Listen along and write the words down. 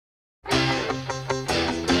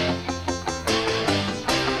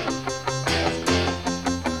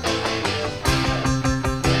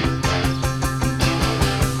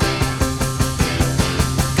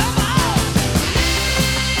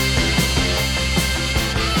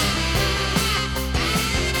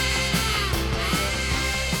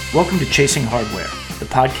Welcome to Chasing Hardware, the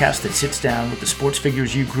podcast that sits down with the sports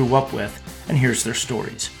figures you grew up with and hears their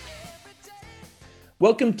stories.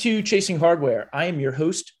 Welcome to Chasing Hardware. I am your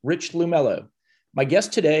host, Rich Lumello. My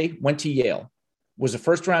guest today went to Yale, was a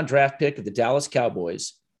first-round draft pick of the Dallas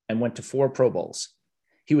Cowboys, and went to 4 Pro Bowls.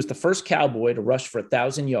 He was the first Cowboy to rush for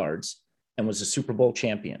 1,000 yards and was a Super Bowl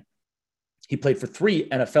champion. He played for 3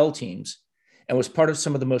 NFL teams and was part of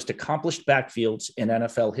some of the most accomplished backfields in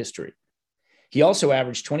NFL history. He also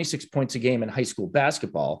averaged 26 points a game in high school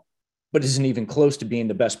basketball, but isn't even close to being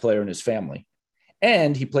the best player in his family.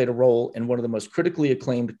 And he played a role in one of the most critically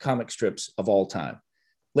acclaimed comic strips of all time.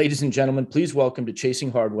 Ladies and gentlemen, please welcome to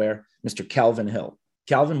Chasing Hardware, Mr. Calvin Hill.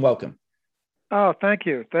 Calvin, welcome. Oh, thank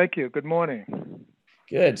you. Thank you. Good morning.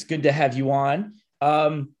 Good. It's good to have you on.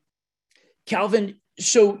 Calvin,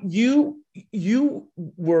 so you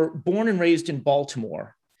were born and raised in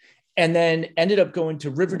Baltimore and then ended up going to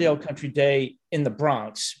Riverdale Country Day in the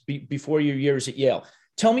Bronx before your years at Yale.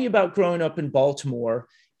 Tell me about growing up in Baltimore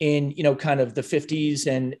in, kind of the 50s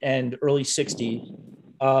and early 60s.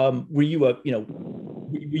 Were you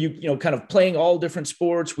kind of playing all different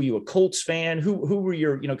sports? Were you a Colts fan? Who were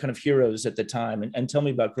your, kind of heroes at the time? And tell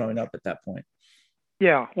me about growing up at that point.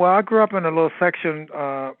 Yeah, well, I grew up in a little section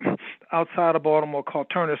outside of Baltimore called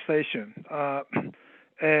Turner Station.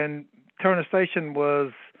 And Turner Station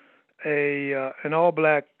was an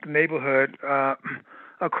all-black neighborhood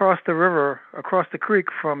across the river, across the creek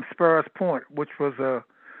from Sparrows Point, which was a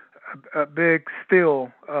big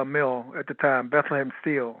steel mill at the time, Bethlehem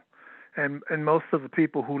Steel. And most of the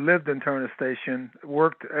people who lived in Turner Station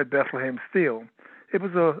worked at Bethlehem Steel. It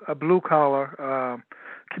was a blue-collar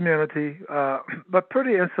community, but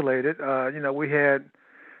pretty insulated. We had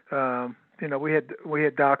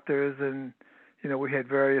doctors and we had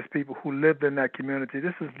various people who lived in that community.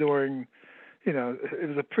 This is during, it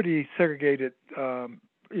was a pretty segregated.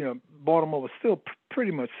 Baltimore was still pretty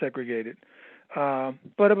much segregated,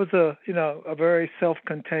 but it was a very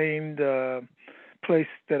self-contained place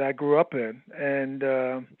that I grew up in, and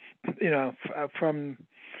I'm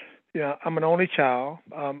an only child.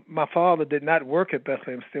 My father did not work at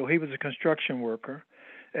Bethlehem Steel. He was a construction worker,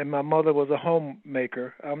 and my mother was a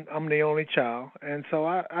homemaker. I'm the only child, and so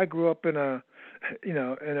I grew up in a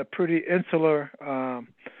pretty insular,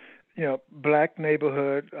 black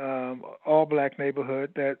neighborhood, all black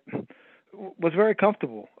neighborhood that was very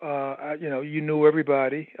comfortable. You knew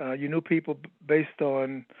everybody. You knew people based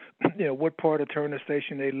on, what part of Turner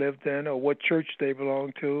Station they lived in, or what church they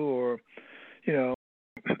belonged to, or,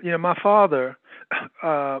 my father,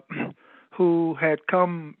 who had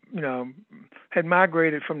come, had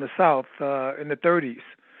migrated from the South in the 30s.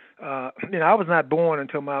 I was not born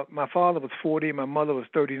until my father was 40 and my mother was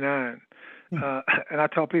 39. And I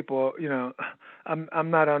tell people,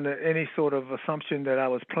 I'm not under any sort of assumption that I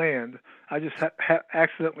was planned. I just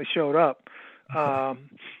accidentally showed up.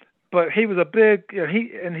 But he was a big,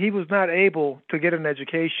 he was not able to get an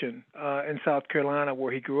education in South Carolina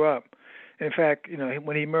where he grew up. In fact,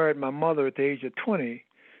 when he married my mother at the age of 20,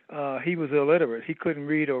 he was illiterate. He couldn't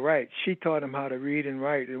read or write. She taught him how to read and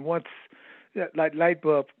write. And once that light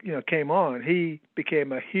bulb, came on, he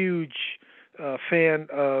became a huge fan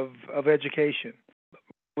of education.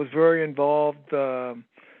 Was very involved,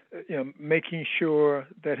 making sure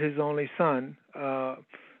that his only son,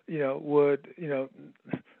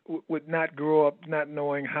 would not grow up not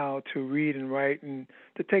knowing how to read and write, and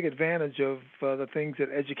to take advantage of the things that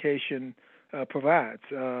education provides.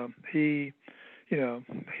 He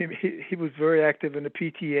was very active in the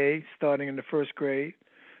PTA starting in the first grade,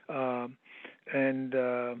 and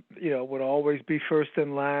would always be first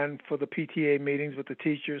in line for the PTA meetings with the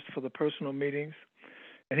teachers, for the personal meetings,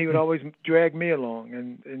 and he would always drag me along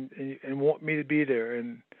and want me to be there.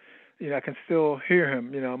 And I can still hear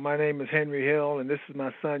him. My name is Henry Hill, and this is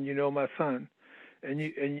my son. My son,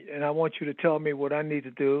 and I want you to tell me what I need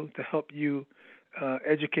to do to help you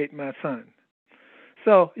educate my son.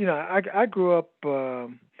 So, I grew up,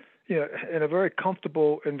 in a very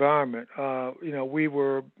comfortable environment. We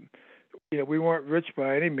weren't rich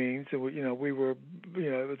by any means. We were,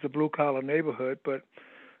 it was a blue collar neighborhood, but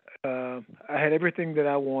I had everything that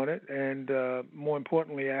I wanted, and more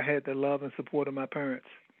importantly, I had the love and support of my parents.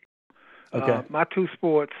 Okay. My 2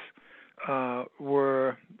 sports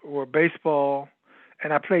were baseball,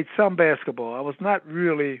 and I played some basketball. I was not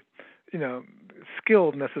really,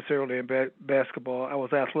 skilled necessarily in basketball. I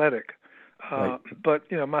was athletic, Right.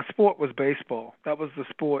 But my sport was baseball. That was the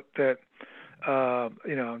sport that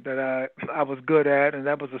that I was good at, and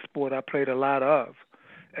that was the sport I played a lot of.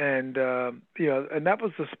 And and that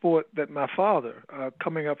was the sport that my father,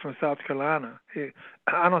 coming up from South Carolina,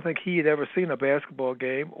 I don't think he had ever seen a basketball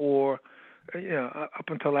game, or up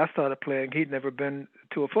until I started playing, he'd never been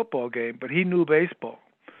to a football game, but he knew baseball.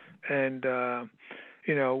 And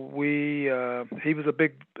we he was a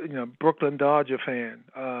big Brooklyn Dodger fan,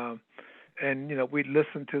 and we'd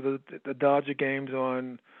listen to the Dodger games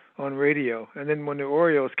on radio. And then when the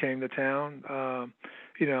Orioles came to town,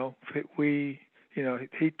 we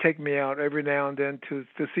he'd take me out every now and then to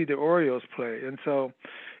see the Orioles play. And so,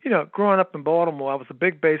 growing up in Baltimore, I was a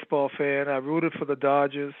big baseball fan. I rooted for the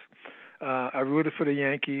Dodgers. I rooted for the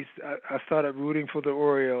Yankees. I started rooting for the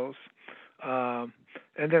Orioles.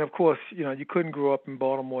 And then, of course, you couldn't grow up in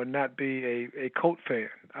Baltimore and not be a Colt fan.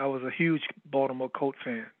 I was a huge Baltimore Colt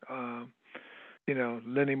fan.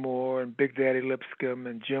 Lenny Moore and Big Daddy Lipscomb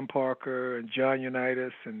and Jim Parker and John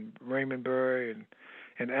Unitas and Raymond Burr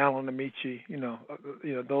and Alan Amici.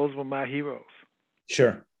 Those were my heroes.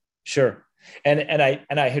 Sure. And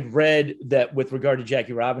I had read that with regard to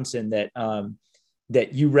Jackie Robinson that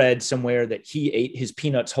that you read somewhere that he ate his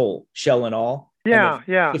peanuts whole, shell and all. Yeah.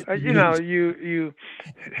 You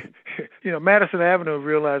Madison Avenue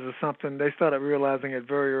realizes something. They started realizing it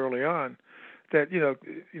very early on that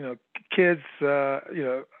kids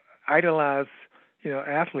idolize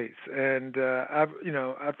athletes, and I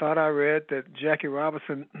thought I read that Jackie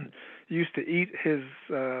Robinson used to eat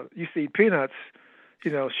peanuts,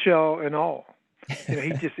 shell and all.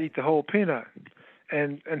 He'd just eat the whole peanut.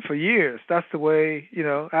 And for years, that's the way,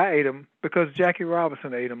 I ate them, because Jackie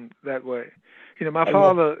Robinson ate them that way. My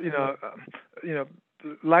father,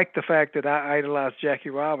 liked the fact that I idolized Jackie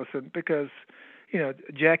Robinson because,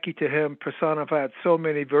 Jackie to him personified so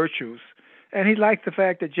many virtues. And he liked the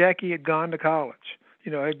fact that Jackie had gone to college,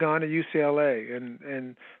 had gone to UCLA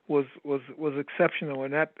and was exceptional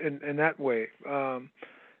in that way.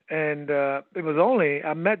 And it was only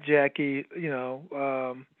I met Jackie,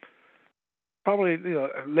 probably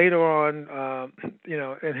later on,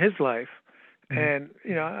 in his life, and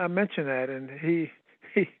I mentioned that, and he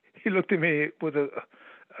looked at me with a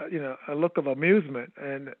look of amusement,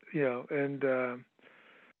 and and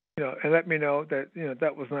let me know that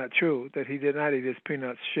that was not true, that he did not eat his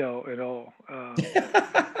peanuts shell at all.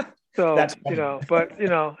 So That's but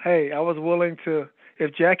hey, I was willing to.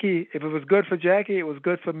 If it was good for Jackie, it was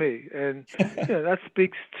good for me, and that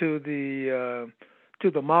speaks to the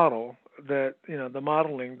model that the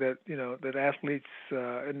modeling that that athletes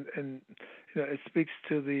and it speaks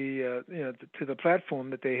to the to the platform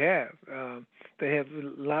that they have. They have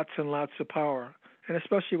lots and lots of power, and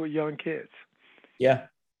especially with young kids. Yeah,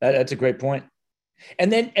 that's a great point.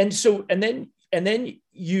 And then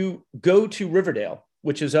you go to Riverdale,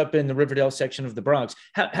 which is up in the Riverdale section of the Bronx.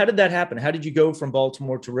 How did that happen? How did you go from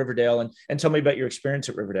Baltimore to Riverdale? And tell me about your experience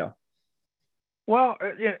at Riverdale. Well,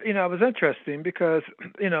 it was interesting because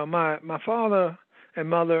my father and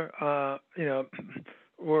mother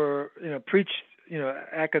were preached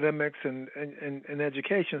academics and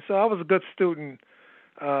education. So I was a good student,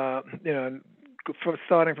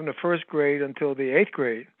 starting from the first grade until the eighth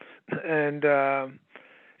grade, and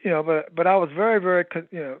but I was very, very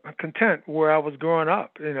content where I was growing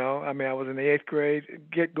up. I mean, I was in the eighth grade,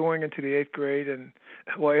 going into the eighth grade, and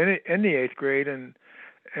in the eighth grade, and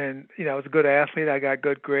I was a good athlete. I got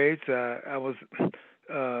good grades. I was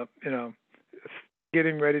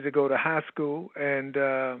getting ready to go to high school and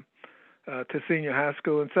to senior high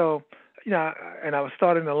school, and so and I was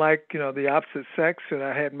starting to like the opposite sex, and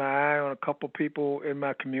I had my eye on a couple people in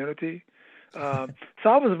my community. So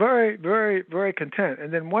I was very, very, very content.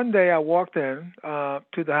 And then one day I walked in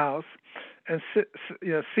to the house, and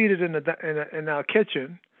seated in our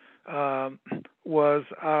kitchen was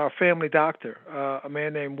our family doctor, a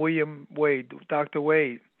man named William Wade, Dr.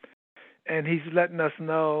 Wade, and he's letting us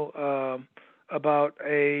know about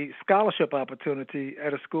a scholarship opportunity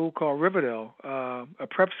at a school called Riverdale, a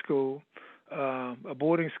prep school, a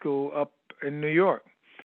boarding school up in New York.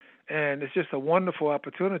 And it's just a wonderful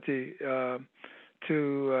opportunity to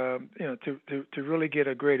really get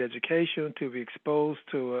a great education, to be exposed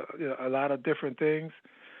to a lot of different things,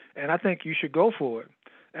 and I think you should go for it.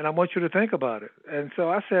 And I want you to think about it. And so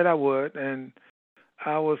I said I would, and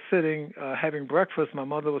I was sitting having breakfast. My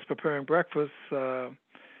mother was preparing breakfast,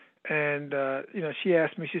 and she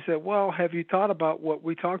asked me. She said, "Well, have you thought about what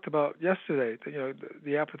we talked about yesterday?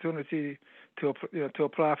 The opportunity to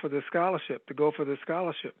apply for this scholarship, to go for this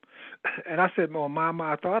scholarship." And I said, "Well, Mama,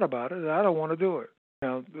 I thought about it, and I don't want to do it."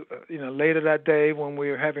 Later that day when we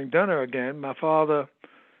were having dinner again, my father,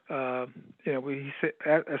 he said,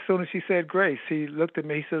 as soon as she said grace, he looked at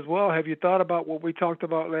me. He says, "Well, have you thought about what we talked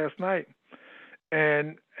about last night?"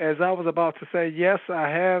 And as I was about to say, yes, I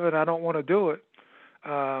have, and I don't want to do it,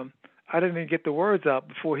 um, I didn't even get the words out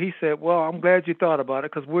before he said, well, I'm glad you thought about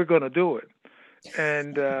it because we're going to do it.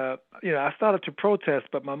 And, I started to protest,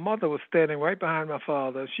 but my mother was standing right behind my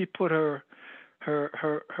father. She put her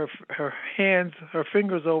hands, her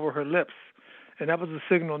fingers over her lips, and that was a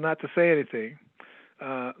signal not to say anything.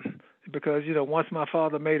 Uh, because, once my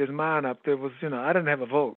father made his mind up, there was, I didn't have a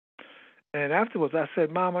vote. And afterwards, I said,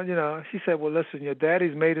 Mama, she said, well, listen, your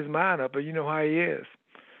daddy's made his mind up, but you know how he is.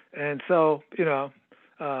 And so,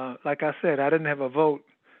 like I said, I didn't have a vote,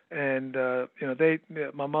 and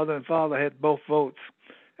my mother and father had both votes,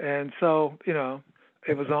 and so,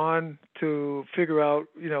 it was on to figure out,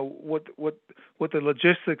 what the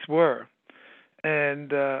logistics were.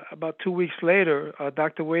 And about 2 weeks later,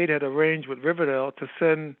 Dr. Wade had arranged with Riverdale to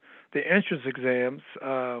send the entrance exams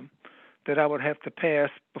that I would have to pass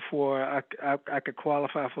before I could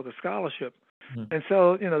qualify for the scholarship. Mhm. And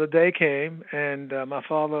so, the day came, and my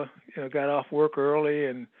father, got off work early,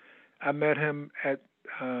 and I met him at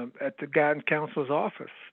the guidance counselor's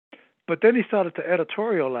office. But then he started to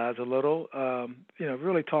editorialize a little,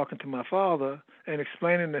 really talking to my father and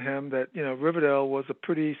explaining to him that, Riverdale was a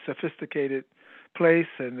pretty sophisticated place,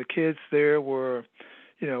 and the kids there were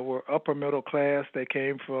upper middle class. They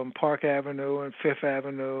came from Park Avenue and Fifth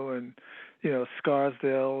Avenue and,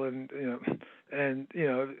 Scarsdale, and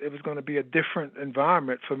it was going to be a different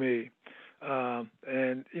environment for me.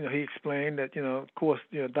 And he explained that, of course,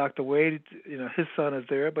 Dr. Wade, his son is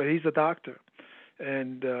there, but he's a doctor.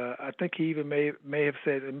 And I think he even may have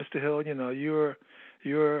said, Mr. Hill,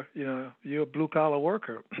 you're a blue collar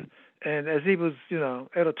worker. And as he was,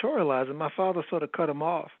 editorializing, my father sort of cut him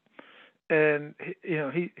off, and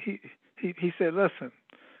he said, listen,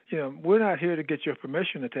 we're not here to get your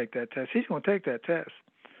permission to take that test. He's going to take that test,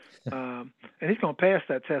 and he's going to pass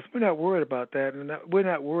that test. We're not worried about that, and we're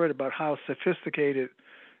not worried about how sophisticated,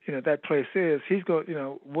 that place is. He's going,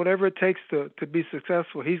 whatever it takes to be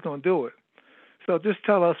successful, he's going to do it. So just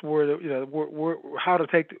tell us where to, how to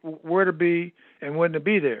take, where to be and when to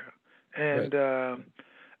be there. And Right.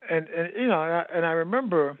 and I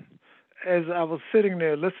remember as I was sitting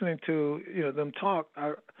there listening to them talk,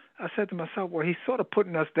 I said to myself, well, he's sort of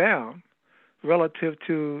putting us down relative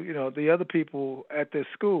to the other people at this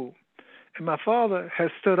school. And my father has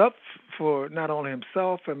stood up for not only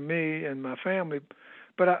himself and me and my family,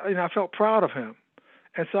 but I felt proud of him.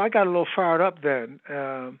 And so I got a little fired up then.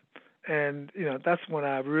 And that's when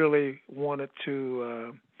I really wanted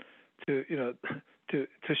to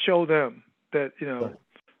to show them that Sure.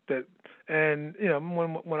 that. And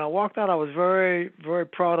when I walked out, I was very very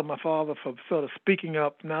proud of my father for sort of speaking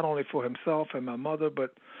up not only for himself and my mother,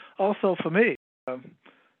 but also for me. Um,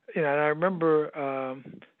 and I remember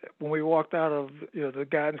when we walked out of the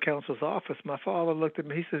guidance counselor's office, my father looked at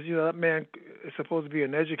me. He says, that man is supposed to be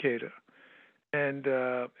an educator, and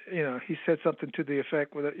he said something to the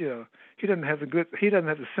effect that he doesn't have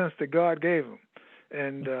the sense that God gave him.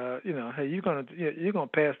 And hey, you're gonna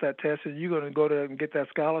pass that test, and you're gonna go there and get that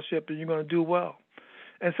scholarship, and you're gonna do well.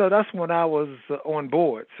 And so that's when I was on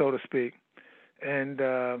board, so to speak. And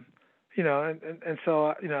and so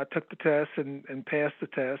I took the test and passed the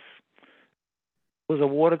test. Was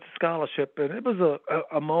awarded the scholarship, and it was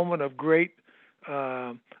a moment of great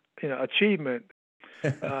achievement.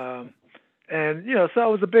 Um, and so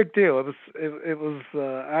it was a big deal. It was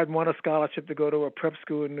I'd won a scholarship to go to a prep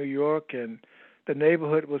school in New York, and the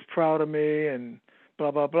neighborhood was proud of me, and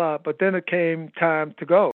blah blah blah. But then it came time to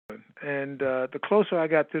go, and the closer I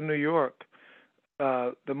got to New York,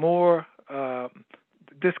 the more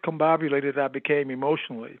discombobulated I became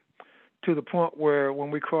emotionally, to the point where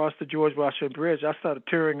when we crossed the George Washington Bridge, I started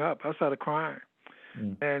tearing up. I started crying.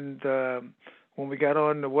 Mm. And when we got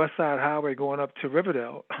on the West Side Highway going up to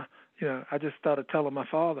Riverdale, I just started telling my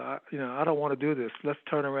father, I don't want to do this. Let's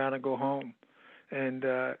turn around and go home. And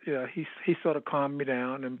he sort of calmed me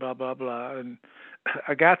down and blah blah blah. And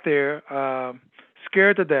I got there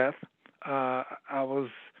scared to death. I was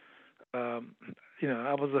I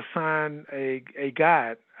was assigned a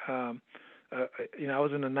guide. I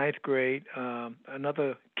was in the ninth grade.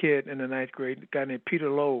 Another kid in the ninth grade, a guy named Peter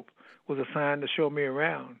Loeb, was assigned to show me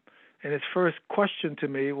around. And his first question to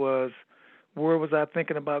me was, where was I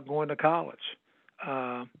thinking about going to college?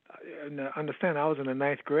 And understand, I was in the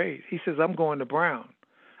ninth grade. He says, I'm going to Brown.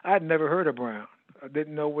 I had never heard of Brown. I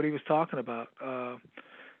didn't know what he was talking about.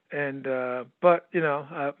 But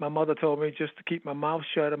my mother told me just to keep my mouth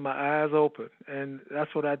shut and my eyes open, and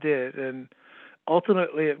that's what I did. And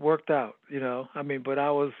ultimately, it worked out. But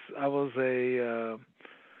I was a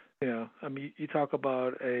I mean, you talk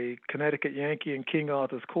about a Connecticut Yankee in King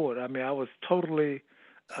Arthur's Court. I mean, I was totally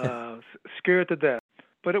scared to death,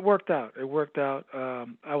 but it worked out. It worked out.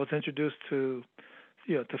 I was introduced to,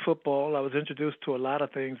 to football. I was introduced to a lot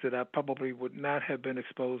of things that I probably would not have been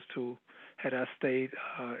exposed to had I stayed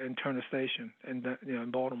in Turner Station and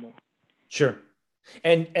in Baltimore. Sure.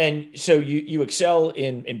 And so you excel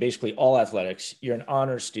in basically all athletics. You're an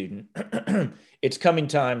honors student. It's coming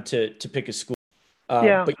time to pick a school.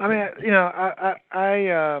 Yeah, But I mean,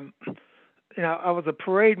 I was a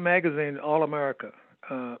Parade magazine All-America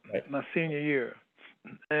right. my senior year,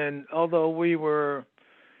 and although we were,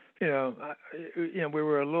 we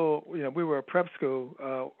were a little, we were a prep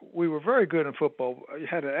school. We were very good in football. We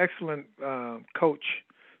had an excellent coach,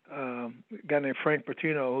 a guy named Frank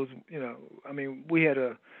Bertino, who's, I mean, we had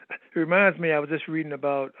a. It reminds me, I was just reading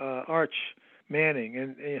about Arch Manning,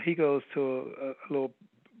 and he goes to a little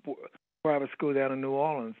private school down in New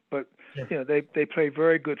Orleans, but Sure. they play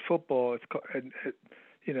very good football. It's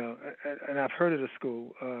and I've heard of the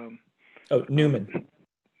school. Oh, Newman.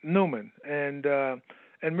 Newman and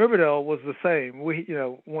Riverdale was the same. We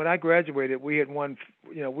when I graduated, we had won.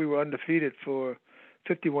 We were undefeated for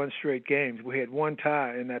 51 straight games. We had one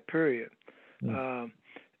tie in that period, and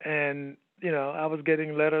I was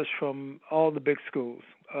getting letters from all the big schools.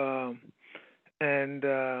 And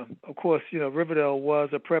of course, Riverdale was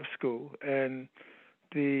a prep school, and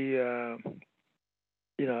I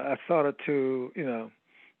started to,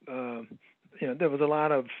 there was a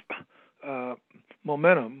lot of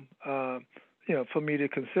momentum, for me to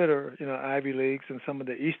consider, Ivy Leagues and some of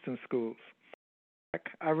the Eastern schools.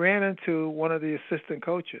 I ran into one of the assistant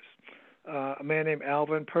coaches, a man named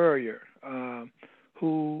Alvin Purrier,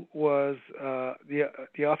 who was the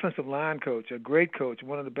offensive line coach, a great coach,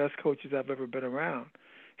 one of the best coaches I've ever been around.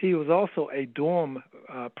 He was also a dorm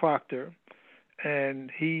proctor, and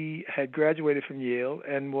he had graduated from Yale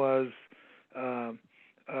and was,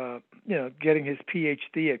 getting his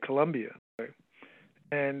PhD at Columbia.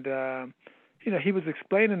 And he was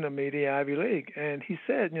explaining to me the Ivy League, and he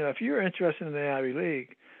said, if you're interested in the Ivy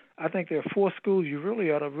League, I think there are 4 schools you really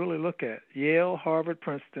ought to really look at: Yale, Harvard,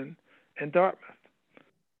 Princeton, and Dartmouth.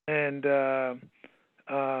 And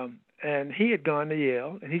he had gone to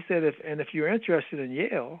Yale, and he said, if you're interested in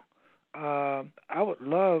Yale, I would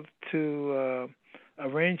love to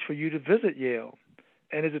arrange for you to visit Yale.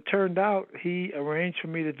 And as it turned out, he arranged for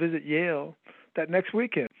me to visit Yale that next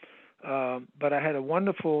weekend. But I had a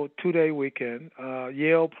wonderful 2-day weekend.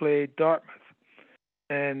 Yale played Dartmouth,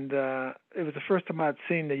 and it was the first time I'd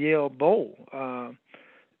seen the Yale Bowl.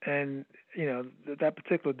 And that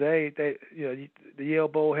particular day, the Yale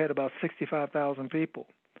Bowl had about 65,000 people,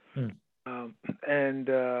 and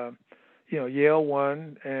Yale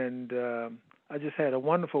won, and I just had a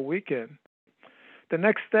wonderful weekend. The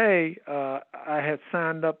next day, I had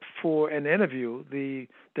signed up for an interview. The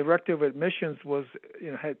director of admissions was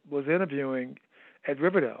interviewing at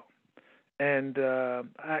Riverdale, and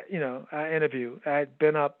I interviewed. I had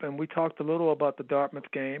been up, and we talked a little about the Dartmouth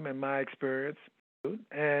game and my experience.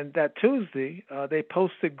 And that Tuesday, they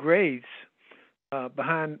posted grades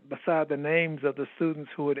beside the names of the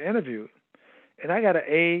students who had interviewed, and I got an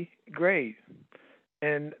A grade,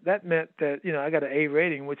 and that meant that I got an A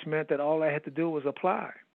rating, which meant that all I had to do was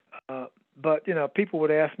apply. But people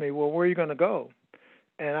would ask me, well, where are you going to go?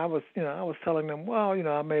 And I was telling them, well,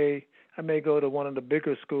 I may go to one of the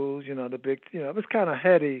bigger schools, the big, it was kind of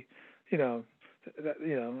heady,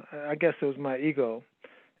 I guess it was my ego.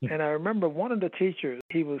 And I remember one of the teachers,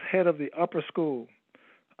 he was head of the upper school.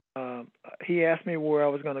 He asked me where I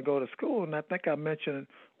was going to go to school, and I think I mentioned,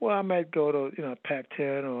 well, I might go to,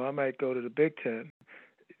 Pac-10, or I might go to the Big Ten.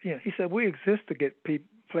 He said, we exist to get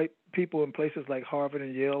people in places like Harvard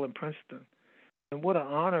and Yale and Princeton. And what an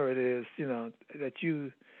honor it is, that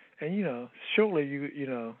you, and, surely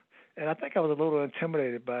you, and I think I was a little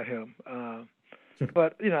intimidated by him.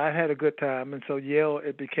 But, I had a good time. And so Yale,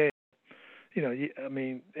 it became, I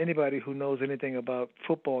mean, anybody who knows anything about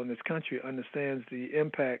football in this country understands the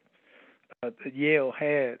impact that Yale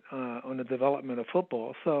had on the development of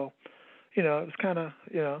football. So, it was kind of,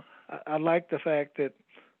 I liked the fact that,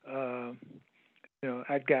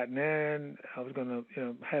 I'd gotten in. I was going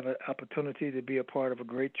to, have an opportunity to be a part of a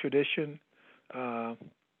great tradition. And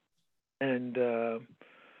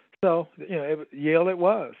so, Yale it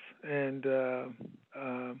was. And,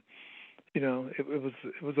 it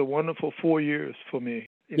was a wonderful 4 years for me.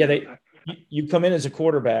 You come in as a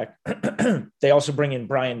quarterback. They also bring in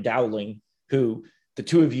Brian Dowling, who the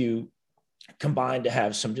two of you combined to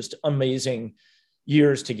have some just amazing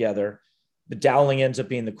years together. The Dowling ends up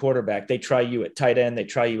being the quarterback. They try you at tight end. They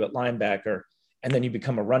try you at linebacker. and then you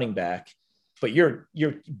become a running back. But you're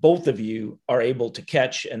both of you are able to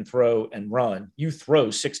catch and throw and run. You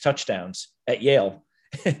throw 6 touchdowns at Yale,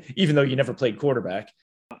 even though you never played quarterback.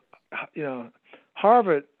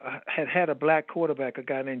 Harvard had a black quarterback, a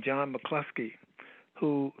guy named John McCluskey,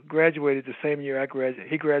 who graduated the same year I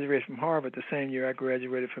graduated. He graduated from Harvard the same year I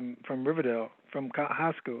graduated from Riverdale, from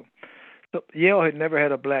high school. So Yale had never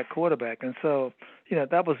had a black quarterback, and so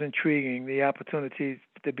that was intriguing, the opportunity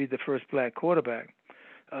to be the first black quarterback.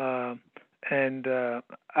 And I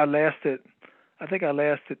think I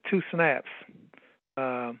lasted 2 snaps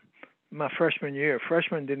my freshman year.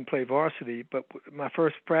 Freshman didn't play varsity, but my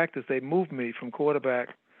first practice they moved me from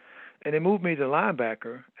quarterback, and they moved me to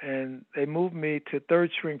linebacker, and they moved me to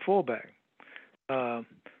third string fullback.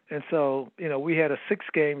 And so we had a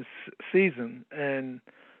 6-game season, and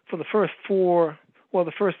for the first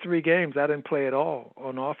 3 games I didn't play at all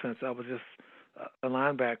on offense. I was just a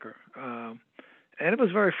linebacker. And it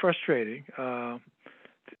was very frustrating, to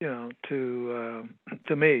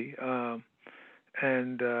me.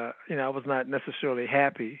 And I was not necessarily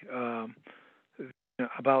happy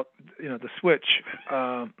about the switch,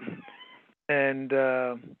 and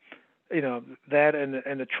that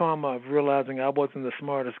and the trauma of realizing I wasn't the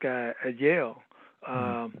smartest guy at Yale.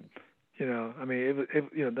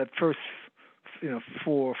 That first 4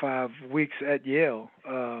 or 5 weeks at Yale,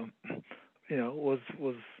 was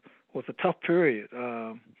a tough period.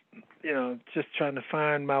 Just trying to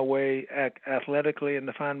find my way athletically and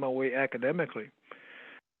to find my way academically.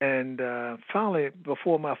 And finally,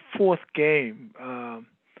 before my 4th game,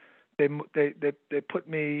 they put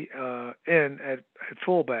me in at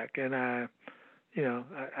fullback, and I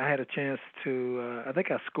had a chance to. I think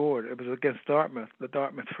I scored. It was against Dartmouth, the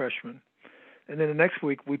Dartmouth freshman. And then the next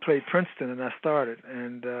week we played Princeton, and I started,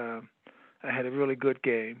 and I had a really good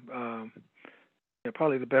game.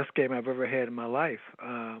 Probably the best game I've ever had in my life.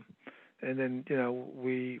 And then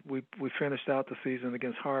we finished out the season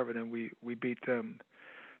against Harvard, and we beat them.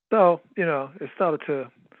 So it started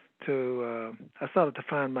I started to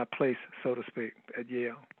find my place, so to speak, at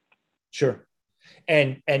Yale. Sure.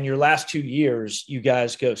 And your last 2 years, you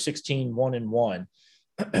guys go 16-1-1.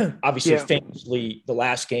 Obviously, famously, the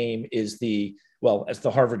last game is as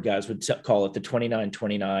the Harvard guys would call it, the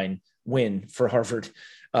 29-29 win for Harvard.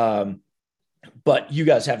 But you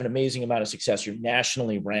guys have an amazing amount of success. You're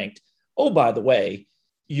nationally ranked. Oh, by the way,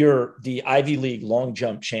 you're the Ivy League long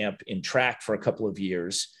jump champ in track for a couple of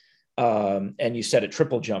years. And you set a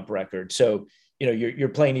triple jump record. So, you're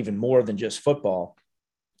playing even more than just football.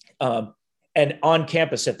 And on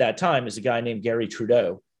campus at that time is a guy named Gary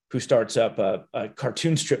Trudeau, who starts up a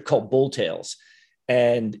cartoon strip called Bull Tales.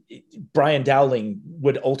 And Brian Dowling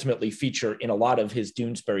would ultimately feature in a lot of his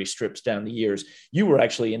Doonesbury strips down the years. You were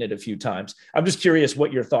actually in it a few times. I'm just curious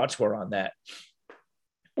what your thoughts were on that.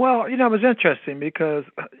 Well, it was interesting because,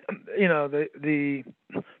 the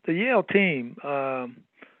Yale team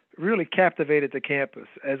really captivated the campus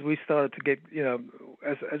as we started to get,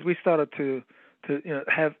 as we started to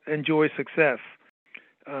enjoy success.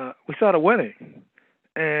 We started winning.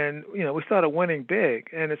 And, we started winning big,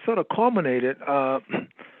 and it sort of culminated.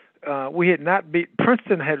 We had not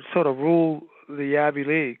Princeton had sort of ruled the Ivy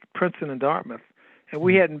League, Princeton and Dartmouth, and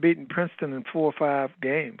we hadn't beaten Princeton in 4 or 5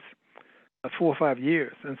 games, 4 or 5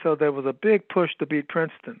 years. And so there was a big push to beat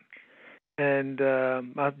Princeton. And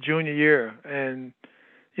my junior year, and,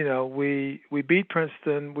 we beat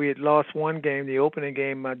Princeton. We had lost 1 game, the opening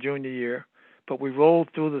game my junior year, but we rolled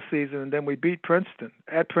through the season, and then we beat Princeton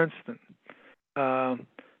at Princeton.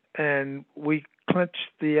 And we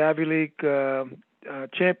clinched the Ivy League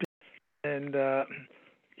champion. And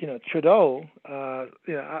Trudeau,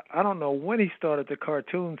 I don't know when he started the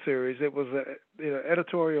cartoon series. It was a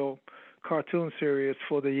editorial cartoon series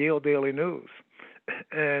for the Yale Daily News,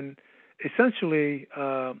 and essentially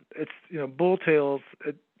it's Bull Tales.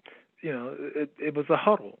 It was a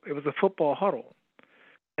huddle. It was a football huddle,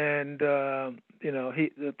 and the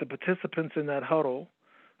participants in that huddle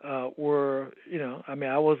were,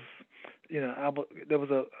 I was, there was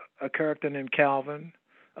a character named Calvin.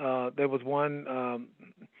 There was one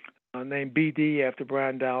named BD after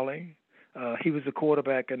Brian Dowling. He was the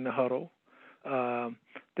quarterback in the huddle.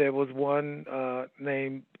 There was one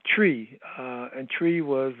named Tree, and Tree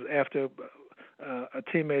was after a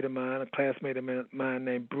teammate of mine, a classmate of mine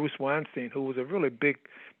named Bruce Weinstein, who was a really big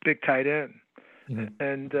tight end. Mm-hmm.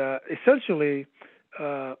 And essentially,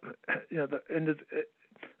 the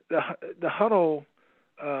huddle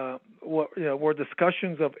were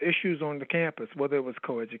discussions of issues on the campus, whether it was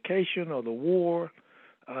coeducation or the war,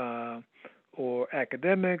 or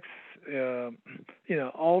academics,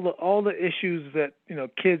 all the issues that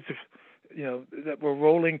kids that were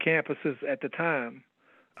rolling campuses at the time,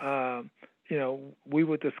 we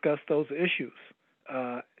would discuss those issues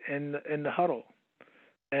in the huddle.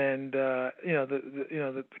 And the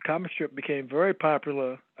comic strip became very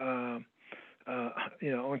popular. On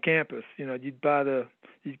campus, you'd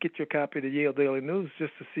get your copy of the Yale Daily News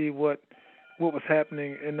just to see what was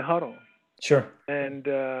happening in the huddle. Sure. And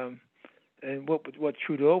what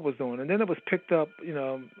Trudeau was doing, and then it was picked up,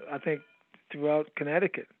 I think throughout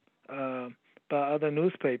Connecticut by other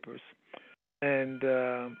newspapers, and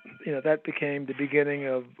that became the beginning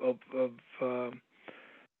of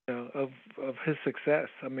his success.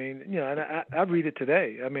 I mean, and I read it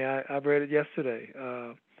today. I mean, I read it yesterday.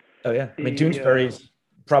 Oh yeah, I mean, Doonesbury is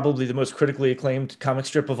probably the most critically acclaimed comic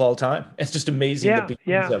strip of all time. It's just amazing.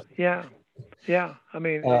 Yeah. I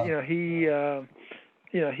mean, he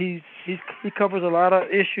covers a lot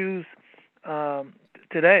of issues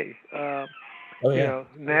today.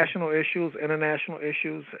 National issues, international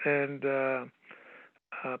issues, and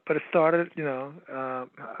but it started,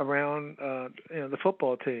 around the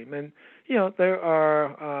football team, and there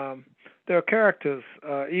are characters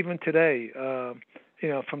even today.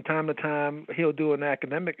 From time to time, he'll do an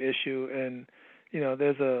academic issue, and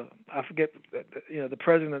there's I forget the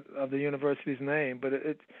president of the university's name, but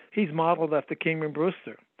he's modeled after Kingman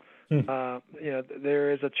Brewster.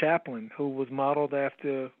 There is a chaplain who was modeled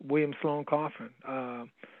after William Sloane Coffin,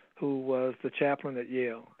 who was the chaplain at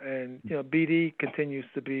Yale, and BD continues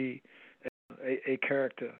to be a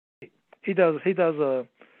character. He does a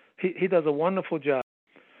wonderful job.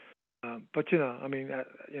 But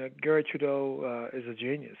Gary Trudeau is a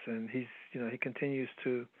genius, and he continues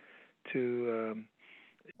to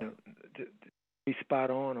be spot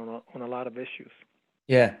on a lot of issues.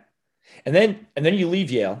 Yeah, and then you leave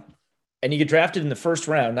Yale, and you get drafted in the first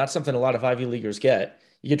round. Not something a lot of Ivy Leaguers get.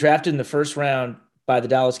 You get drafted in the first round by the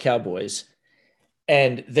Dallas Cowboys,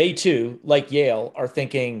 and they too, like Yale, are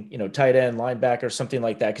thinking tight end, linebacker, something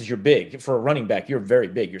like that, because you're big for a running back. You're very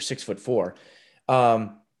big. You're 6'4".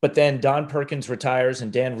 But then Don Perkins retires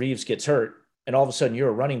and Dan Reeves gets hurt, and all of a sudden you're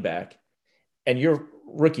a running back, and your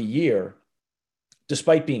rookie year,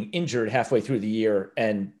 despite being injured halfway through the year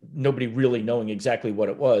and nobody really knowing exactly what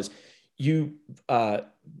it was, you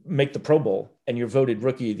make the Pro Bowl and you're voted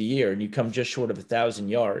rookie of the year, and you come just short of 1,000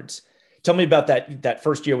 yards. Tell me about that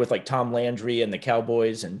first year with like Tom Landry and the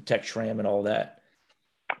Cowboys and Tex Schramm and all that.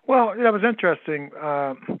 Well, it was interesting.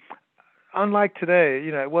 Unlike today,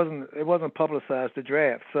 it wasn't publicized, the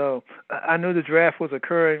draft. So I knew the draft was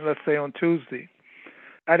occurring, let's say on Tuesday.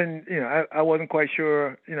 I didn't, I wasn't quite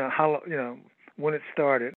sure, how, when it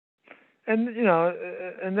started, and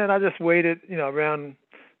and then I just waited, around,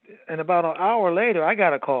 and about an hour later, I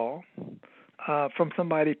got a call from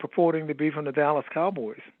somebody purporting to be from the Dallas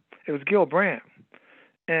Cowboys. It was Gil Brandt,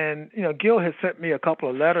 and Gil had sent me a couple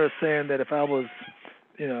of letters saying that if I was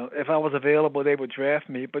available, they would draft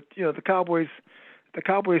me. But the Cowboys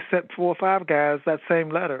sent 4 or 5 guys that same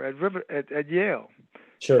letter at Yale.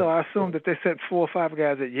 Sure. So I assumed that they sent 4 or 5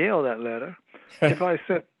 guys at Yale that letter. If I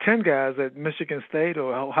sent 10 guys at Michigan State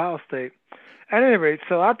or Ohio State, at any rate,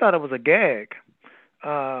 so I thought it was a gag,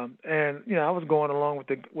 and I was going along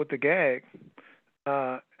with the gag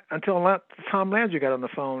until Tom Landry got on the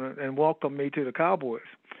phone and welcomed me to the Cowboys.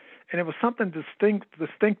 And there was something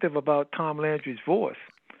distinctive about Tom Landry's voice.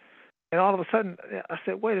 And all of a sudden, I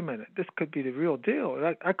said, "Wait a minute, this could be the real deal."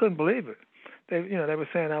 I couldn't believe it. They were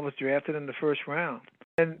saying I was drafted in the first round,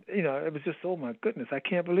 and it was just, oh my goodness, I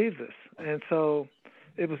can't believe this. And so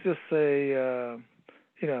it was just you're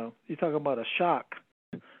talking about a shock.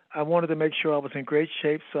 I wanted to make sure I was in great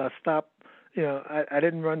shape, so I stopped. I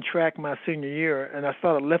didn't run track my senior year, and I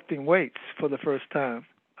started lifting weights for the first time.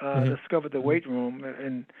 Discovered the weight room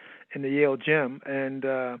in the Yale gym, and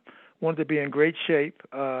wanted to be in great shape.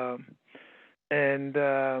 So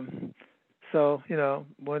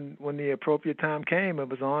when the appropriate time came, it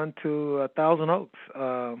was on to Thousand Oaks.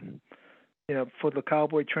 For the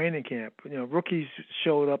Cowboy training camp. Rookies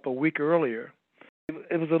showed up a week earlier.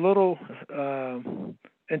 It was a little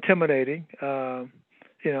intimidating.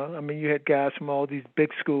 You had guys from all these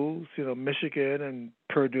big schools, Michigan and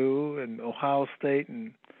Purdue and Ohio State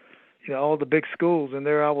and all the big schools, and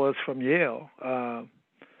there I was from Yale.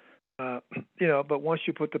 But once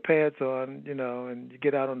you put the pads on, and you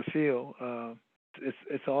get out on the field,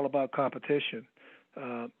 it's all about competition.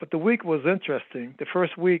 But the week was interesting. The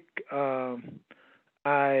first week,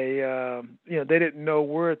 they didn't know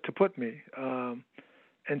where to put me, and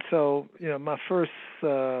so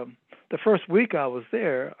the first week I was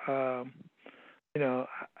there, I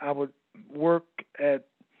would work at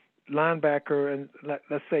linebacker and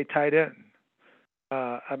let's say tight end.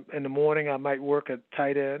 In the morning, I might work at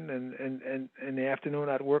tight end, and in the afternoon,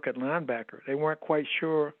 I'd work at linebacker. They weren't quite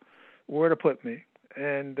sure where to put me,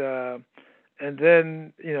 and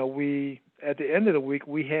then we at the end of the week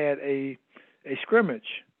we had a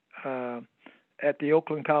scrimmage at the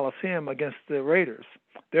Oakland Coliseum against the Raiders.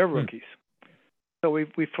 They're rookies, so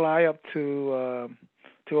we fly up to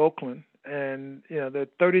Oakland, and there are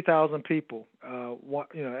 30,000 people,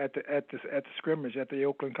 at the scrimmage at the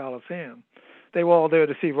Oakland Coliseum. They were all there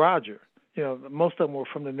to see Roger. Most of them were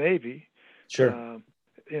from the Navy. Sure.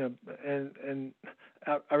 And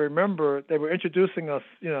I remember they were introducing us,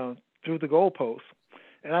 through the goalpost,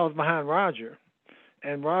 and I was behind Roger,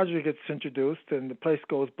 and Roger gets introduced, and the place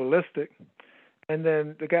goes ballistic, and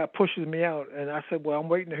then the guy pushes me out, and I said, "Well, I'm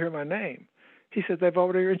waiting to hear my name." He said, "They've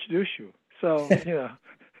already introduced you." So,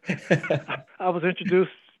 I was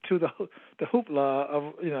introduced to the hoopla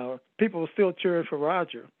of, people were still cheering for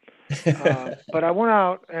Roger. But I went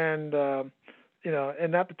out and,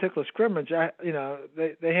 in that particular scrimmage,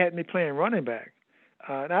 they had me playing running back.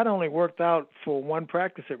 And I'd only worked out for one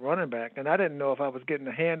practice at running back, and I didn't know if I was getting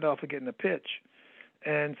a handoff or getting a pitch.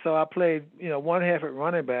 And so I played, one half at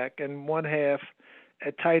running back and one half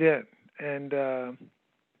at tight end. And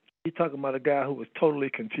you're talking about a guy who was totally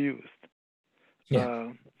confused.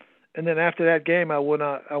 Yeah. And then after that game, I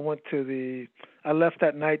left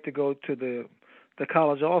that night to go to the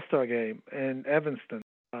college All-Star game in Evanston.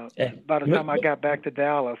 By the time I got back to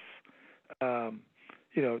Dallas,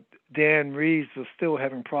 Dan Reeves was still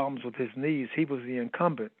having problems with his knees. He was the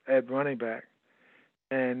incumbent at running back,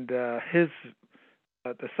 and the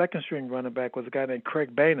second string running back was a guy named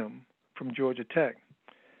Craig Bainham from Georgia Tech,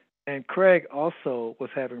 and Craig also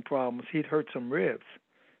was having problems. He'd hurt some ribs,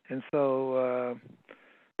 and so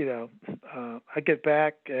I get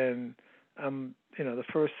back and I'm the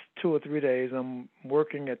first 2 or 3 days I'm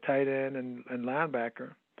working at tight end and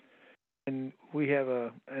linebacker, and we have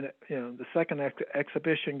the second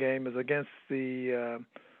exhibition game is against the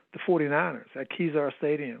 49ers at Kezar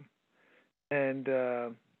Stadium, and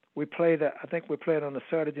we played. I think we played on a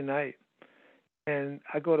Saturday night, and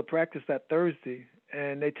I go to practice that Thursday,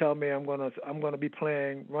 and they tell me I'm gonna be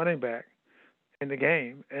playing running back in the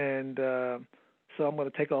game, and so I'm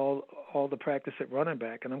going to take all the practice at running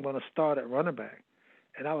back, and I'm going to start at running back.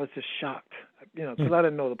 And I was just shocked, because I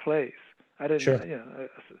didn't know the plays. I didn't, Sure. I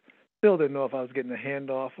still didn't know if I was getting a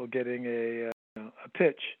handoff or getting a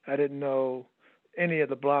pitch. I didn't know any of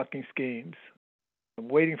the blocking schemes.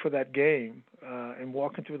 Waiting for that game and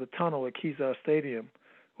walking through the tunnel at Kezar Stadium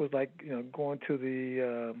was like, going to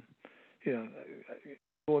the,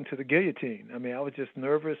 going to the guillotine. I mean, I was just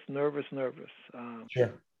nervous.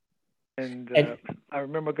 Sure. And I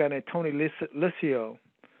remember a guy named Tony Licio,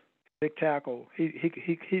 big tackle.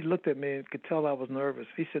 He looked at me and could tell I was nervous.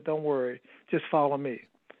 He said, "Don't worry, just follow me."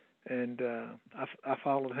 And I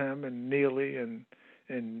followed him and Neely and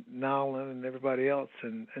Nolan and everybody else,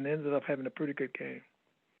 and ended up having a pretty good game.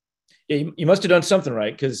 Yeah, you must have done something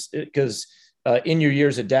right, because in your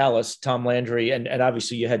years at Dallas, Tom Landry, and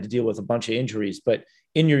obviously you had to deal with a bunch of injuries, but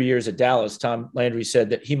in your years at Dallas, Tom Landry said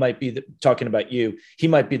that he might be talking about you. He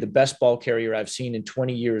might be the best ball carrier I've seen in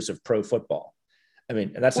 20 years of pro football. I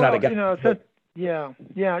mean, and that's not a guy.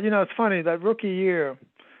 It's funny that rookie year.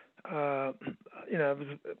 I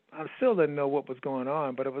still didn't know what was going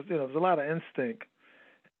on, but it was a lot of instinct,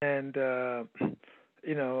 and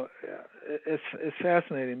it's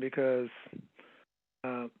fascinating because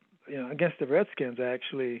against the Redskins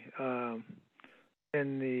actually.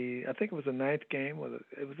 I think it was the ninth game, or the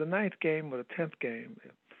 10th game.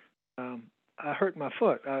 I hurt my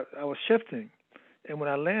foot. I was shifting, and when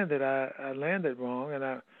I landed, I landed wrong, and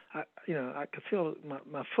I could feel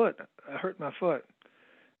my foot. I hurt my foot.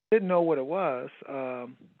 Didn't know what it was,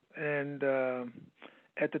 and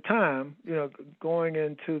at the time, going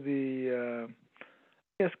into the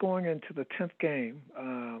 10th game,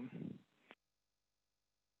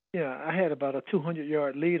 I had about a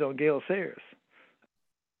 200-yard lead on Gale Sayers.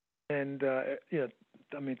 And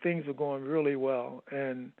things were going really well,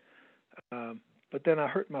 and but then I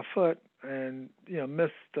hurt my foot and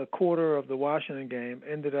missed a quarter of the Washington game.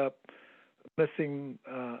 Ended up missing.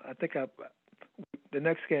 The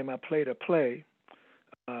next game I played a play,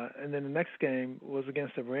 and then the next game was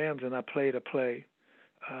against the Rams, and I played a play.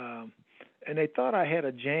 And they thought I had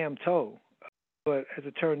a jammed toe, but as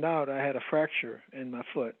it turned out, I had a fracture in my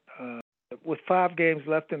foot. With 5 games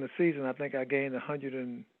left in the season, I think I gained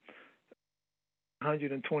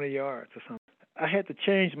 120 yards or something. I had to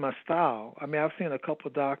change my style. I mean, I've seen a couple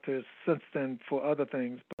of doctors since then for other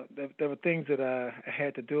things, but there were things that I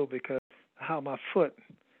had to do because how my foot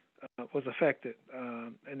was affected,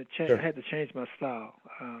 and I Sure. had to change my style.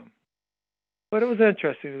 But it was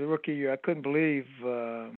interesting. The rookie year, I couldn't believe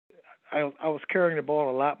I was carrying the ball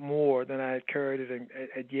a lot more than I had carried it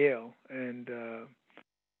at Yale, and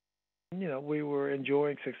we were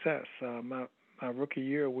enjoying success. My rookie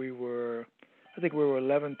year, I think we were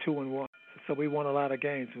 11-2-1. So we won a lot of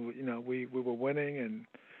games. We were winning, and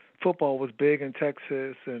football was big in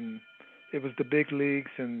Texas, and it was the big leagues,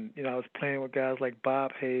 and I was playing with guys like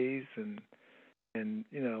Bob Hayes and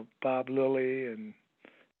Bob Lilly and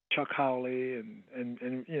Chuck Howley and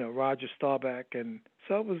Roger Staubach, and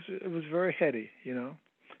so it was very heady.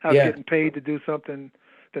 I was Yeah. getting paid to do something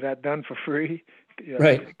that I'd done for free.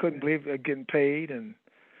 Right. I couldn't believe getting paid, and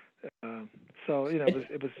so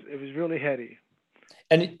it was really heady.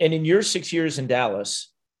 And in your 6 years in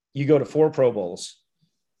Dallas, you go to 4 Pro Bowls.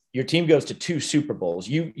 Your team goes to 2 Super Bowls.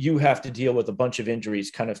 You have to deal with a bunch of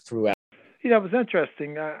injuries kind of throughout. It was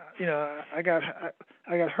interesting. I got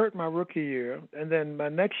hurt my rookie year, and then my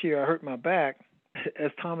next year I hurt my back.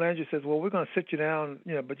 As Tom Landry says, well, we're going to sit you down,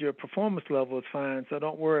 but your performance level is fine, so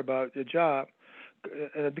don't worry about your job.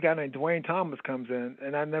 The guy named Dwayne Thomas comes in,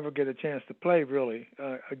 and I never get a chance to play really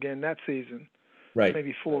again that season, Right.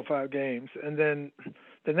 maybe 4 or 5 games, and then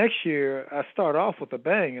the next year I start off with a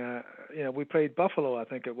bang. We played Buffalo, I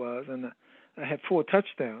think it was, and I had 4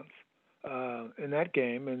 touchdowns in that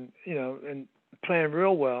game, and playing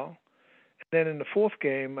real well. And then in the fourth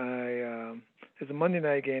game, it was a Monday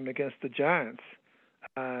night game against the Giants.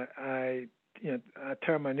 I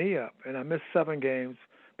tear my knee up, and I missed 7 games.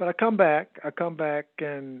 But I come back.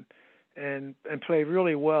 And play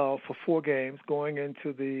really well for 4 games, going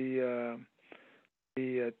into the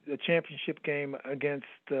championship game against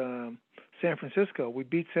San Francisco. We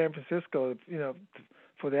beat San Francisco,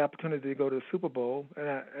 for the opportunity to go to the Super Bowl,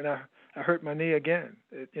 and I hurt my knee again.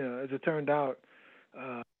 As it turned out,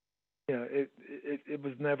 it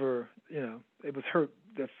was never, it was hurt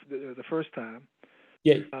the first time.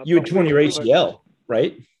 Yeah. You had torn your ACL,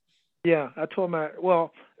 right? Yeah, I tore my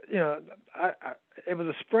I it was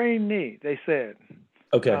a sprained knee, they said.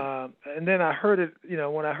 Okay. And then I heard it,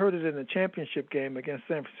 when I heard it in the championship game against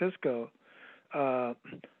San Francisco,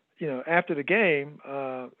 after the game,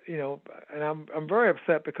 and I'm very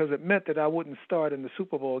upset because it meant that I wouldn't start in the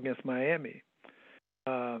Super Bowl against Miami.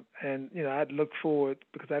 And I'd looked forward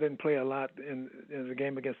because I didn't play a lot in the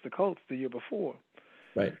game against the Colts the year before.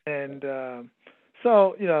 Right. And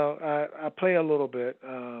so I play a little bit,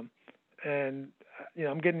 and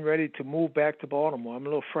I'm getting ready to move back to Baltimore. I'm a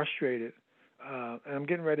little frustrated, and I'm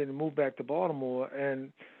getting ready to move back to Baltimore,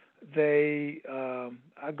 and I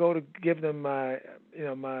go to give them my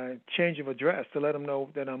change of address to let them know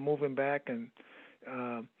that I'm moving back and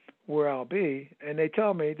where I'll be, and they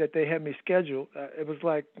tell me that they had me scheduled. It was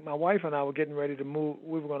like my wife and I were getting ready to move.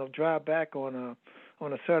 We were going to drive back on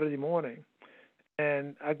a Saturday morning,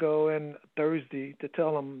 and I go in Thursday to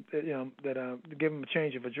tell them that, to give them a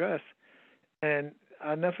change of address, and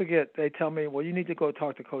I'll never forget. They tell me, well, you need to go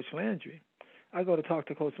talk to Coach Landry. I go to talk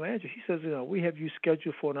to Coach Landry. He says, we have you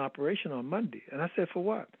scheduled for an operation on Monday. And I said, for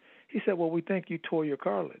what? He said, well, we think you tore your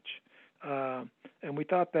cartilage. And we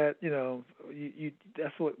thought that,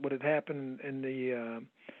 that's what had happened in the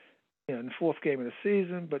fourth game of the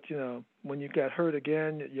season. But, when you got hurt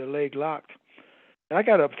again, your leg locked. And I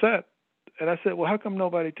got upset. And I said, well, how come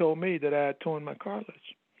nobody told me that I had torn my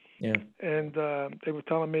cartilage? Yeah. And they were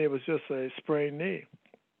telling me it was just a sprained knee.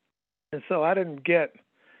 And so I didn't get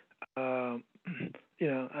I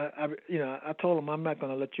told him I'm not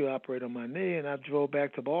going to let you operate on my knee, and I drove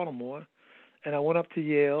back to Baltimore, and I went up to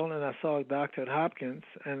Yale, and I saw a doctor at Hopkins,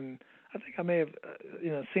 and I think I may have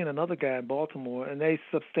seen another guy in Baltimore, and they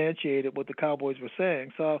substantiated what the Cowboys were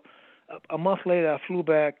saying. So a month later, I flew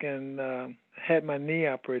back and had my knee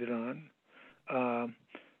operated on,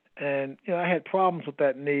 and I had problems with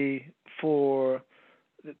that knee for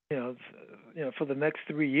for the next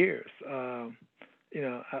 3 years.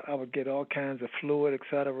 I would get all kinds of fluid, et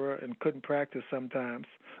cetera, and couldn't practice sometimes.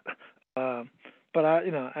 But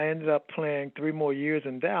I ended up playing 3 more years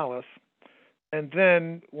in Dallas. And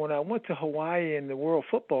then when I went to Hawaii in the World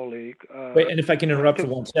Football League. Wait, and if I can interrupt for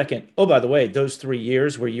 1 second. Oh, by the way, those 3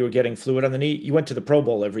 years where you were getting fluid on the knee, you went to the Pro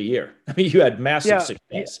Bowl every year. I mean, you had massive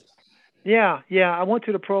success. Yeah. I went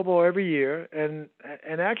to the Pro Bowl every year. And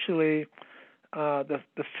actually, the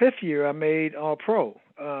 5th year I made All-Pro.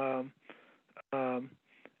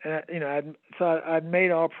 I'd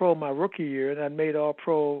made All-Pro my rookie year, and I'd made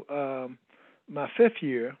All-Pro my 5th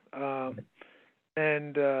year, so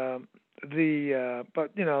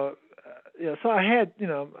I had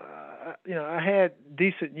I had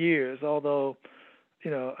decent years, although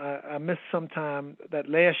I missed some time that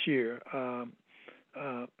last year,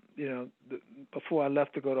 before I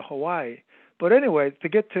left to go to Hawaii. But anyway, to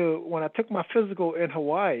get to when I took my physical in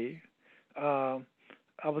Hawaii, uh,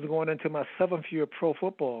 I was going into my seventh year of pro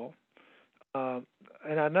football, and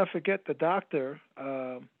I never forget the doctor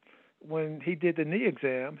when he did the knee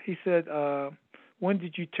exam. He said, "When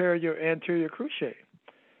did you tear your anterior cruciate?"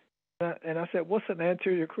 And I said, "What's an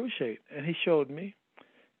anterior cruciate?" And he showed me,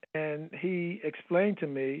 and he explained to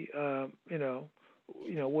me,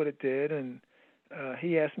 what it did, and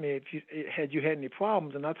he asked me if you had any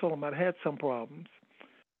problems, and I told him I'd had some problems,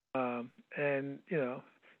 and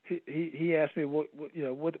he asked me what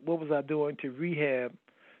was I doing to rehab,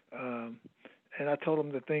 um, and I told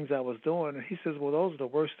him the things I was doing, and he says, well, those are the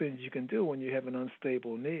worst things you can do when you have an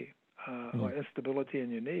unstable knee or instability in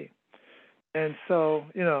your knee, and so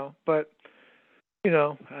but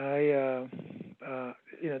I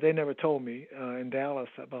they never told me in Dallas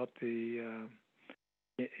about the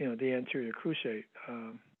anterior cruciate.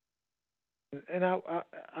 And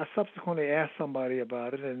I subsequently asked somebody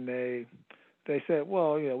about it, and they said,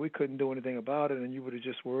 well, we couldn't do anything about it, and you would have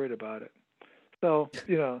just worried about it. So,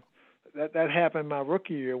 that happened my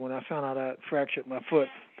rookie year when I found out I fractured my foot.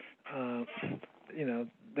 Uh,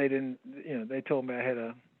 they didn't, they told me I had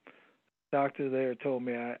a doctor there told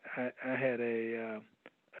me I had an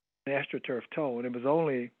astroturf toe, and it was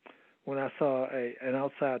only when I saw an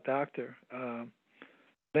outside doctor.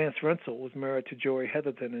 Lance Rensel was married to Jory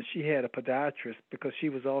Heatherton, and she had a podiatrist because she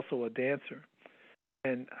was also a dancer.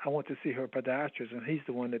 And I went to see her podiatrist, and he's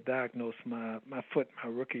the one that diagnosed my foot my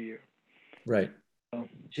rookie year. Right. So,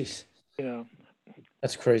 Jeez. you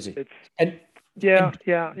That's crazy. It's And yeah.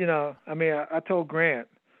 I mean, I told Grant,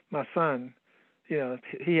 my son,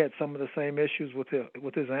 he had some of the same issues with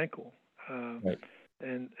his ankle. right.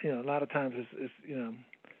 And a lot of times it's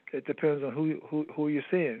it depends on who you're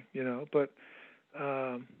seeing, but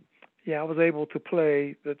I was able to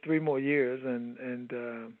play the 3 more years, and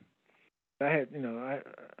I had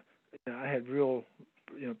I had real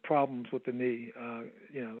problems with the knee. I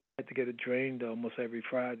had to get it drained almost every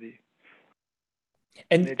Friday.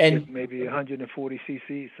 And It'd get maybe 140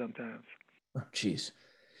 cc sometimes. oh, geez.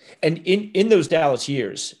 And in those Dallas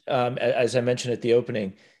years, as I mentioned at the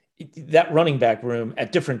opening, that running back room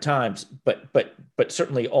at different times, but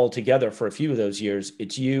certainly all together for a few of those years,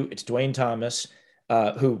 it's you, it's Dwayne Thomas,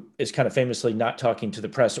 who is kind of famously not talking to the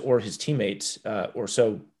press or his teammates, or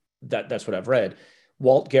so that's what I've read.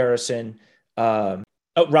 Walt Garrison,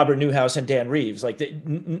 Robert Newhouse, and Dan Reeves. Like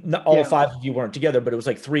all 5 of you weren't together, but it was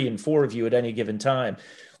like 3 and 4 of you at any given time.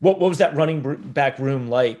 What was that running back room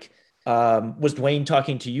like? Was Dwayne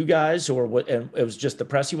talking to you guys, or what? And it was just the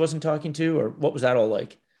press he wasn't talking to, or what was that all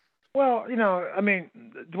like? Well, I mean,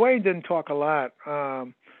 Dwayne didn't talk a lot. I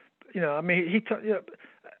mean,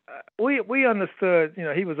 we understood.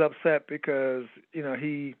 He was upset because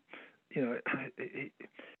he,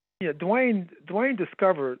 Dwayne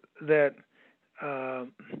discovered that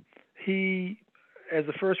he, as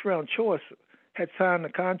a first round choice, had signed a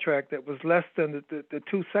contract that was less than the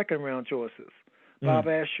 2 second round choices, Bob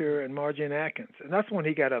Asher and Margin Atkins, and that's when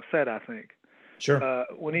he got upset, I think. Sure.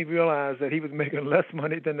 When he realized that he was making less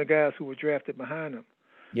money than the guys who were drafted behind him.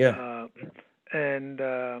 Yeah. And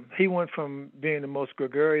he went from being the most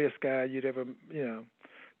gregarious guy you'd ever,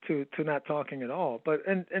 to not talking at all. But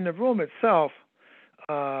in the room itself,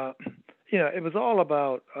 it was all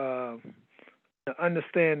about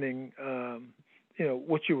understanding,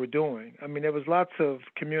 what you were doing. I mean, there was lots of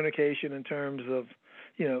communication in terms of,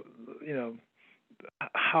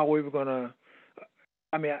 how we were going to.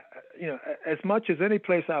 I mean, as much as any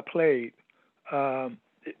place I played,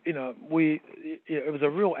 it was a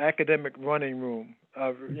real academic running room,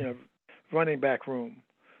 running back room.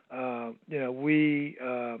 We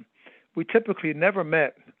typically never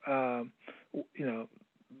met,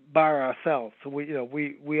 by ourselves. So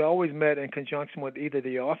we always met in conjunction with either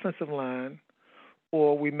the offensive line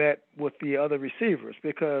or we met with the other receivers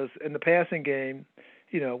because in the passing game,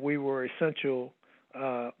 we were essential.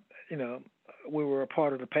 We were a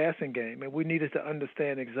part of the passing game, and we needed to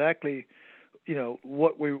understand exactly,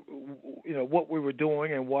 what we were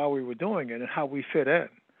doing and why we were doing it and how we fit in.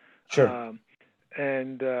 Sure.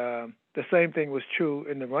 And the same thing was true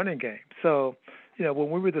in the running game. So,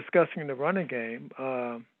 when we were discussing the running game,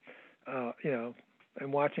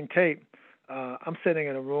 and watching tape, I'm sitting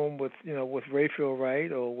in a room with Rayfield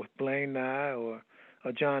Wright or with Blaine Nye or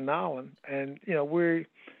John Nolan, and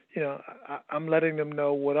I'm letting them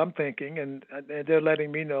know what I'm thinking, and they're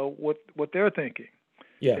letting me know what they're thinking.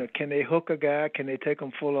 Yeah. Can they hook a guy? Can they take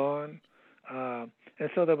him full on? And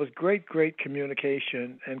so there was great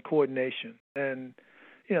communication and coordination. And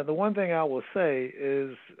the one thing I will say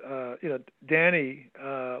is, Danny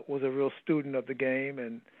was a real student of the game,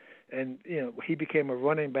 and he became a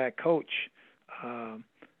running back coach. Um,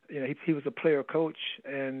 he was a player coach,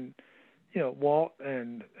 and Walt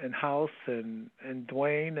and House and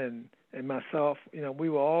Dwayne and myself, we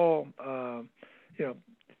were all, you know,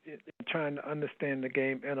 trying to understand the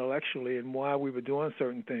game intellectually and why we were doing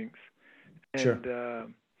certain things. Sure.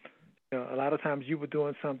 And a lot of times you were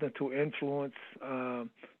doing something to influence,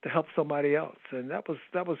 to help somebody else, and that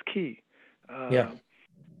was key. Yeah.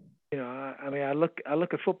 Uh, I mean, I look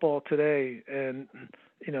at football today, and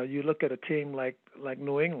you look at a team like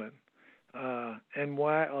New England, and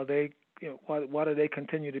why are they, why do they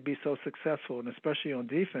continue to be so successful, and especially on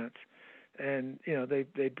defense? And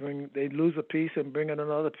they lose a piece and bring in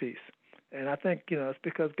another piece. And I think it's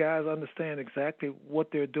because guys understand exactly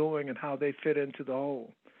what they're doing and how they fit into the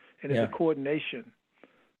whole, and it's a Yeah. coordination.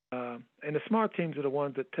 And the smart teams are the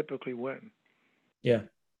ones that typically win. Yeah.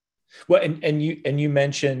 Well, and you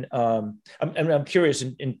mentioned, I'm curious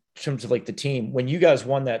in terms of like the team when you guys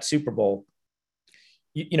won that Super Bowl.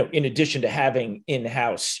 In addition to having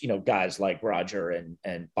in-house, guys like Roger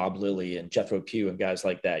and Bob Lilly and Jethro Pugh and guys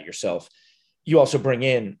like that yourself, you also bring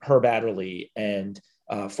in Herb Adderley and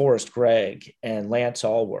Forrest Gregg and Lance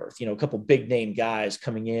Allworth, a couple big name guys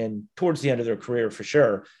coming in towards the end of their career for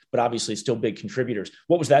sure, but obviously still big contributors.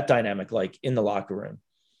 What was that dynamic like in the locker room?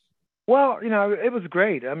 Well, it was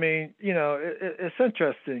great. I mean, it's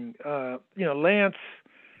interesting. Lance.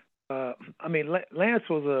 I mean, Lance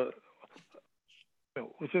was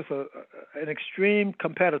just an extreme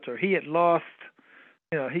competitor. He had lost.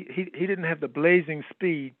 He didn't have the blazing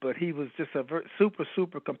speed, but he was just a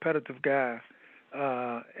super competitive guy,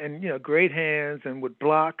 and great hands and would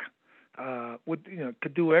block,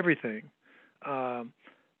 could do everything. Um,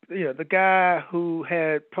 the guy who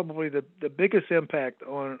had probably the biggest impact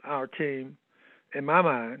on our team, in my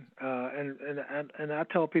mind, and I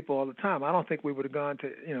tell people all the time, I don't think we would have gone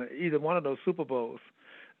to either one of those Super Bowls,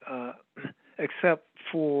 uh, except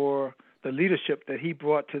for the leadership that he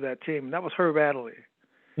brought to that team. And that was Herb Adderley.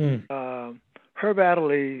 Mm. Herb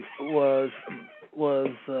Adderley was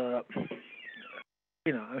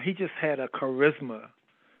he just had a charisma,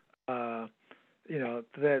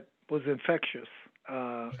 that was infectious,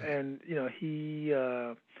 and he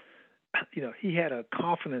had a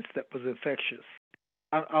confidence that was infectious.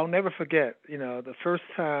 I'll never forget, the first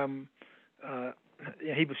time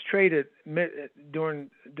he was traded during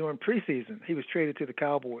preseason. He was traded to the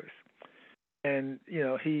Cowboys, and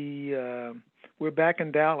we're back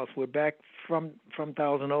in Dallas. We're back from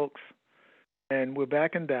Thousand Oaks, and we're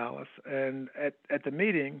back in Dallas. And at the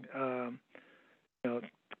meeting,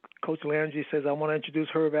 Coach Landry says, "I want to introduce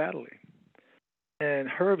Herb Adderley," and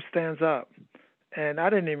Herb stands up, and I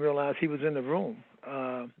didn't even realize he was in the room.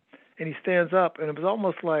 And he stands up, and it was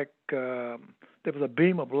almost like there was a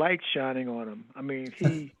beam of light shining on him. I mean,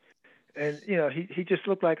 he just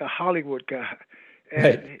looked like a Hollywood guy,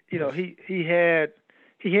 and Right. he had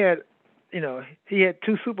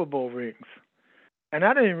two Super Bowl rings, and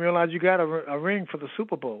I didn't even realize you got a ring for the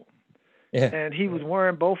Super Bowl. Yeah. And he was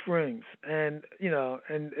wearing both rings, and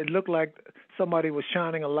and it looked like somebody was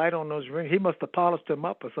shining a light on those rings. He must have polished them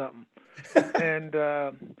up or something. And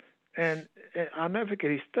and I'll never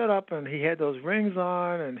forget. He stood up and he had those rings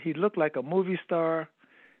on, and he looked like a movie star.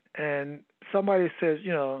 And somebody says,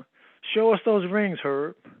 show us those rings,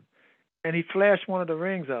 Herb. And he flashed one of the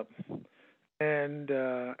rings up. And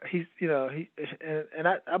that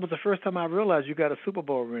was the first time I realized you got a Super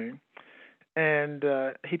Bowl ring. And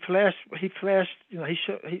he flashed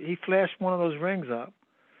one of those rings up,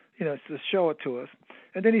 to show it to us.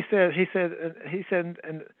 And then he said,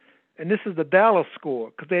 and this is the Dallas score,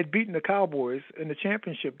 because they had beaten the Cowboys in the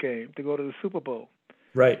championship game to go to the Super Bowl.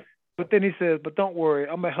 Right. But then he says, but don't worry,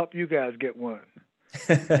 I'm gonna help you guys get one.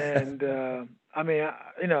 And I mean,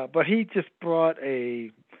 but he just brought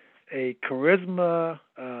a charisma,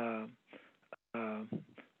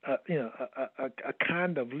 a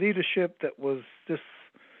kind of leadership that was just,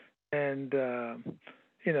 and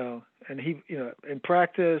and he, in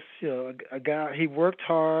practice, a guy, he worked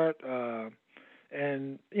hard,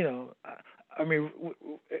 and I mean,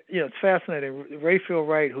 it's fascinating. Rayfield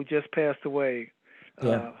Wright, who just passed away,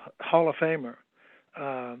 Yeah. Hall of Famer.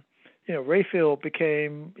 Rayfield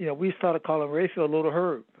became, we started calling Rayfield Little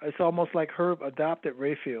Herb. It's almost like Herb adopted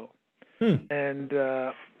Rayfield, Hmm. and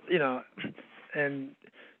and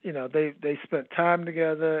they spent time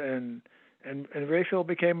together, and Rayfield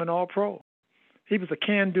became an All-Pro. He was a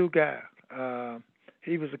can-do guy.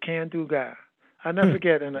 I never Hmm.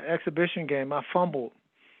 forget, in an exhibition game, I fumbled,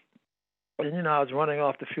 and I was running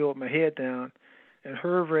off the field with my head down, and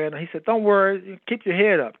Herb ran. He said, "Don't worry, keep your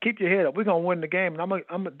head up, keep your head up. We're gonna win the game, and I'm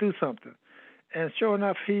gonna do something." And sure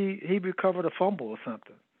enough, he recovered a fumble or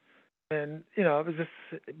something. And it was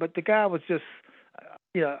just, but the guy was just,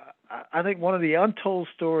 I think one of the untold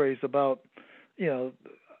stories about, you know,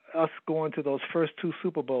 us going to those first two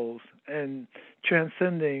Super Bowls and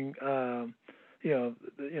transcending,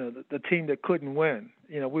 the team that couldn't win.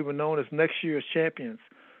 We were known as next year's champions,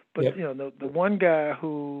 but Yep. the one guy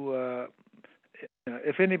who,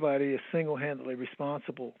 if anybody is single-handedly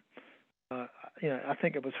responsible, I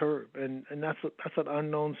think it was Herb, and that's an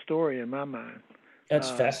unknown story in my mind. That's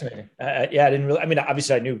Uh, fascinating. Yeah, I didn't really. I mean,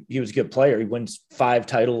 obviously, I knew he was a good player. He wins 5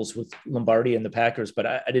 titles with Lombardi and the Packers, but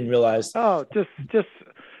I didn't realize. oh, just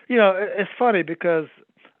it's funny because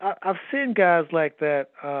I've seen guys like that.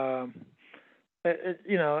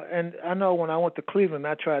 And I know when I went to Cleveland,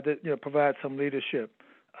 I tried to provide some leadership.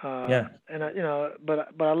 Yeah, And but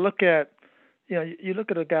I look at you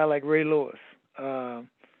look at a guy like Ray Lewis. And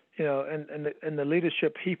the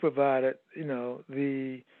leadership he provided.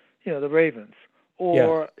 The Ravens. yeah,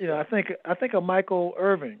 Or I think of Michael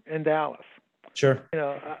Irvin in Dallas. sure.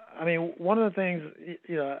 I mean, one of the things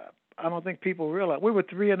I don't think people realize we were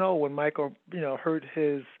 3-0 when Michael hurt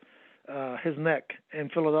his neck in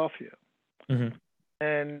Philadelphia, Hmm.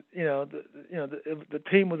 and the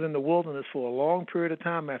team was in the wilderness for a long period of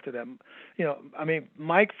time after that. I mean,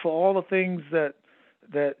 Mike, for all the things that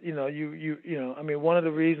I mean, one of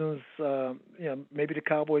the reasons maybe the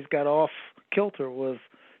Cowboys got off kilter was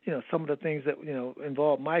some of the things that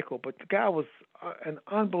involved Michael, but the guy was an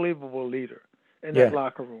unbelievable leader in that Yeah,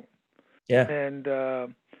 locker room. yeah, And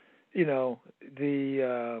the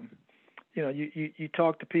you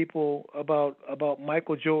talk to people about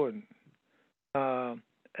Michael Jordan, uh,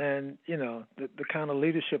 and the kind of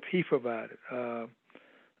leadership he provided.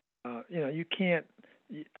 You can't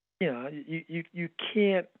you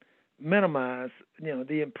can't minimize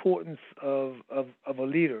the importance of a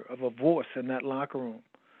leader, of a voice in that locker room.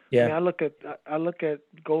 I mean, yeah, I look at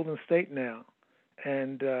Golden State now,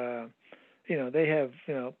 and they have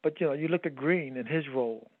but you look at Green and his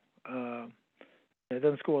role. Uh, he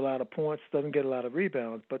doesn't score a lot of points, doesn't get a lot of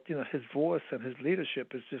rebounds, but his voice and his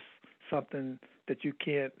leadership is just something that you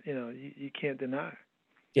can't you can't deny.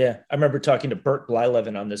 yeah. I remember talking to Burt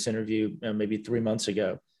Blyleven on this interview maybe 3 months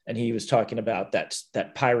ago, and he was talking about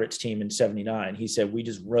that Pirates team in '79. He said we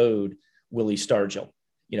just rode Willie Stargell.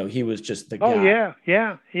 He was just the Oh guy. yeah,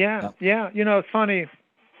 yeah, yeah, yeah. It's funny.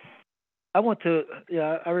 I went to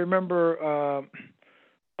I remember um,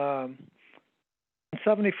 in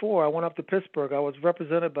 '74. I went up to Pittsburgh. I was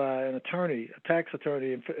represented by an attorney, a tax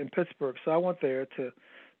attorney in Pittsburgh. So I went there to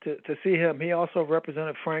see him. He also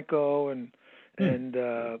represented Franco Hmm. and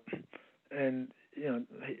and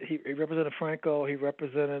he represented Franco. He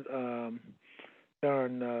represented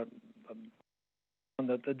darn on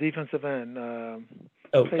the defensive end.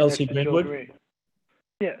 Oh, Played next L.C. to Joe Greenwood. Green.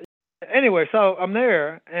 Yeah. Anyway, so I'm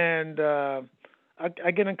there, and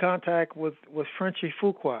I get in contact with Frenchie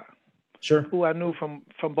Fuqua, Sure, who I knew from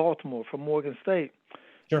Baltimore, from Morgan State,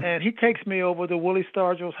 sure. and he takes me over to Willie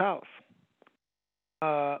Stargell's house.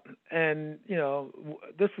 And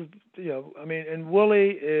this is I mean, and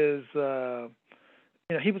Willie is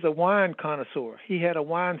he was a wine connoisseur. He had a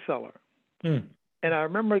wine cellar, Hmm. and I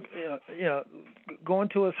remember going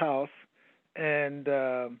to his house, and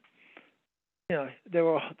there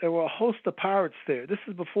were a host of pirates there. This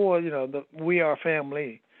is before the We Are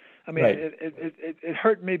Family. I mean, Right, it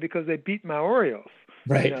hurt me because they beat my Orioles,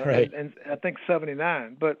 right, right. and I think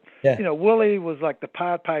 '79. But Yeah. Willie was like the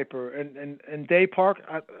Pied Piper, and Day Park.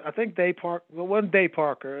 I think Day Park. Well, it wasn't Day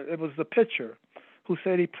Parker. It was the pitcher who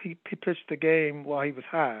said he pitched the game while he was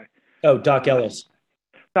high. Oh, Doc Uh, Ellis.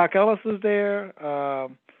 Doc Ellis was there.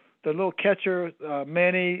 The little catcher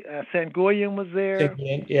Manny Sangoyan was there.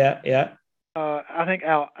 Yeah, yeah, I think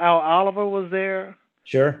Al Oliver was there.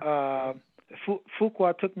 sure. Uh,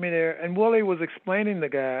 Fuqua took me there, and Willie was explaining to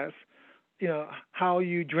guys, how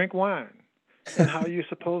you drink wine and how you're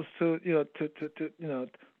supposed to,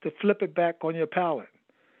 to flip it back on your palate.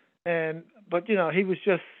 But he was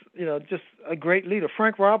just a great leader.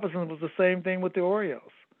 Frank Robinson was the same thing with the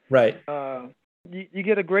Orioles. Right. You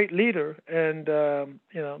get a great leader, and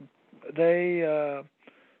they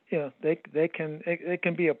they can it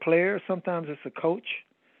can be a player. Sometimes it's a coach.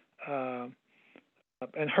 Uh,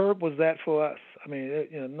 and Herb was that for us. I mean,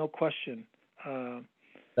 no question. Uh,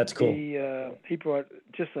 That's cool. he brought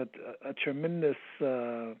just a tremendous.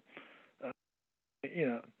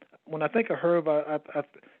 When I think of Herb, I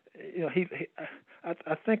he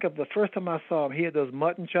I think of the first time I saw him. He had those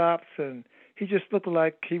mutton chops, and he just looked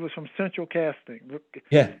like he was from Central Casting,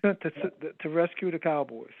 Yeah. to rescue the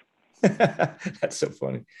Cowboys. That's so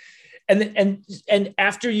funny. And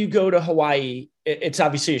after you go to Hawaii, it's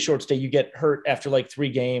obviously a short stay. You get hurt after like 3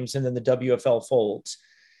 games, and then the WFL folds.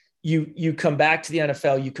 You come back to the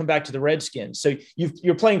NFL. You come back to the Redskins. So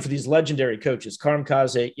you're playing for these legendary coaches: Karim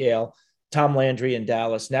Kaze at Yale, Tom Landry in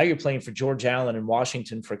Dallas. Now you're playing for George Allen in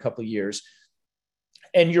Washington for a couple of years,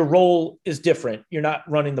 and your role is different. You're not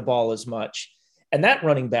running the ball as much, and that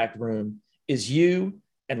running back room is you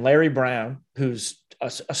and Larry Brown, who's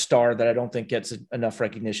a star that I don't think gets enough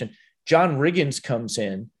recognition. John Riggins comes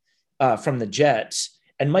in from the Jets,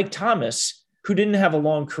 and Mike Thomas, who didn't have a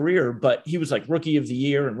long career, but he was like rookie of the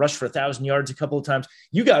year and rushed for 1,000 yards a couple of times.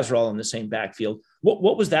 You guys were all in the same backfield.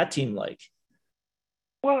 What was that team like?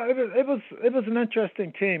 Well, it was an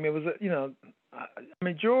interesting team. It was, I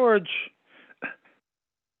mean George.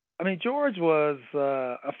 I mean George was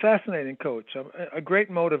a fascinating coach, a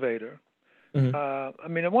great motivator. Mm-hmm. I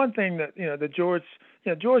mean, the one thing that that George,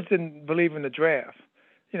 George didn't believe in the draft.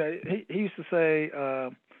 He used to say,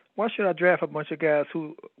 "Why should I draft a bunch of guys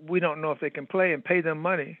who we don't know if they can play and pay them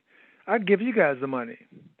money? I'd give you guys the money."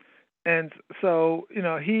 And so,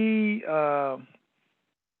 he had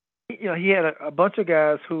a bunch of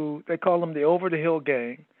guys who they call them the over the hill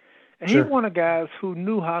gang, and Sure. he wanted guys who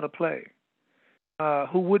knew how to play,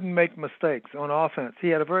 who wouldn't make mistakes on offense. He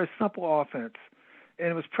had a very simple offense, and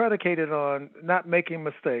it was predicated on not making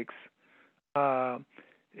mistakes.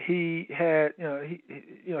 He had,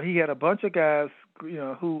 he had a bunch of guys,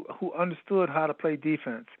 who understood how to play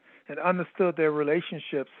defense and understood their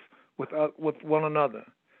relationships with one another,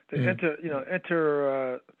 the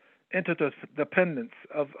interdependence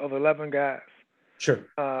of 11 guys. Sure.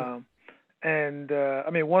 I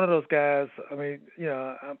mean, one of those guys. I mean,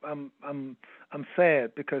 I'm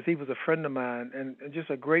sad because he was a friend of mine and just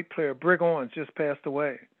a great player. Brig Owens just passed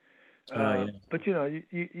away. Yeah. But you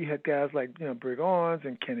had guys like Brig Owens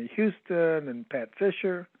and Kenny Houston and Pat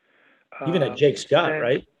Fisher. You even had Jake Scott,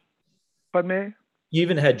 right? Pardon me? You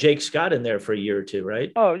even had Jake Scott in there for a year or two,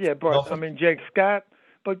 right? Oh yeah, but I mean Jake Scott.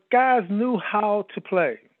 But guys knew how to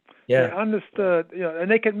play. Yeah. They understood, and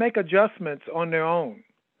they could make adjustments on their own.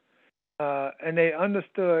 And they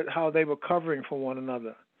understood how they were covering for one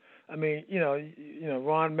another. I mean,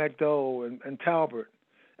 Ron McDowell and Talbot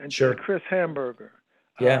and Sure. Chris Hamburger.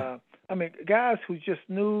 Yeah. I mean, guys who just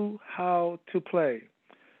knew how to play.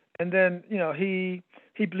 And then,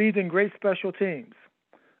 he believed in great special teams.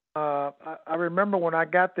 I remember when I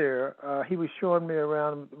got there, he was showing me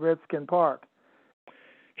around Redskin Park.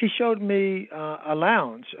 He showed me a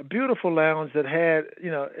lounge, a beautiful lounge that had,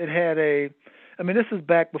 it had I mean, this is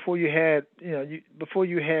back before you had, before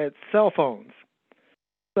you had cell phones.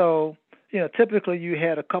 So, typically you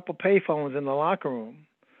had a couple pay phones in the locker room,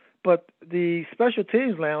 but the special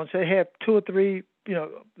teams lounge, they had 2 or 3,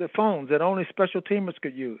 the phones that only special teamers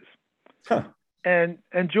could use. Huh. And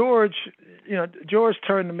George, George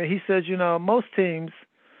turned to me. He says, most teams,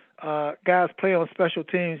 guys play on special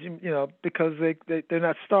teams, because they're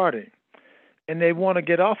not starting, and they want to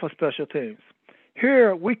get off of special teams.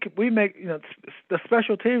 Here we make the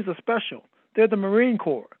special teams are special. They're the Marine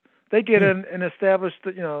Corps. They get in and establish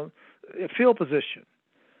a field position,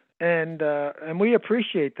 and we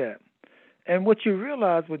appreciate that. And what you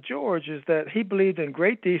realize with George is that he believed in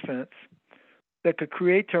great defense that could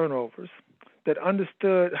create turnovers, that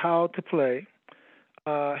understood how to play.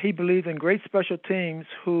 He believed in great special teams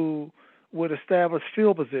who would establish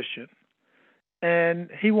field position. And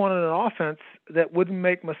he wanted an offense that wouldn't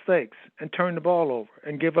make mistakes and turn the ball over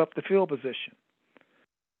and give up the field position.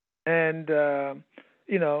 And,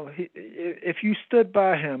 if you stood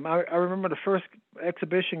by him, I remember the first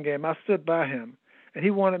exhibition game, I stood by him, and he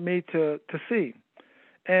wanted me to see.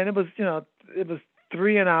 And it was, it was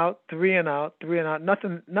 3 and out, 3 and out, 3 and out.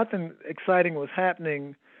 Nothing exciting was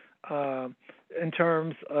happening in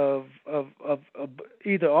terms of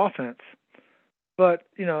either offense. But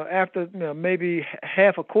after maybe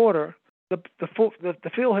half a quarter, the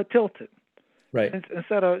field had tilted. Right.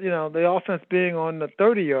 Instead of the offense being on the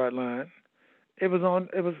 30-yard line, it was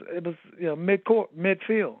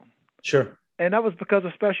midfield. Sure. And that was because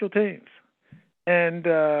of special teams. And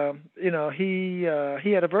he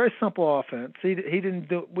had a very simple offense. He didn't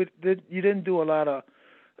do you didn't do a lot of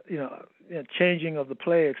changing of the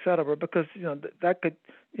play, etc. Because that could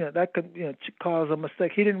cause a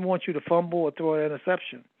mistake. He didn't want you to fumble or throw an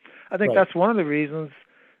interception. I think that's one of the reasons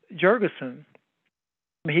Jurgensen.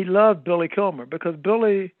 I mean, he loved Billy Kilmer because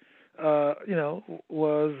Billy,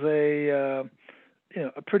 was a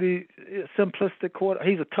pretty simplistic quarter.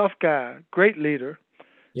 He's a tough guy, great leader,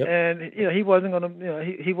 Yep. and he wasn't gonna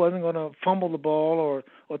he wasn't gonna fumble the ball or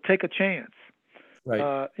take a chance.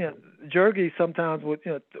 Right. Jergy sometimes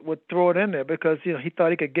would throw it in there because he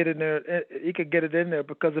thought he could get in there. He could get it in there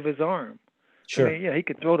because of his arm. I Sure. mean, he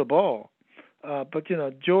could throw the ball, but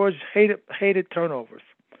George hated turnovers,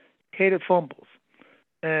 hated fumbles,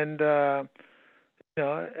 and but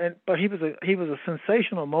he was a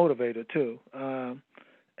sensational motivator too,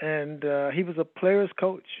 and he was a player's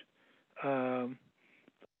coach. Um,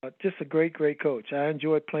 just a great coach. I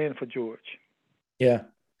enjoyed playing for George. Yeah.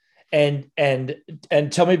 And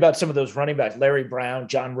tell me about some of those running backs, Larry Brown,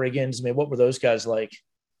 John Riggins. I mean, what were those guys like?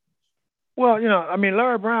 Well, I mean,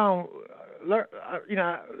 Larry Brown,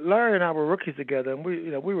 Larry and I were rookies together, and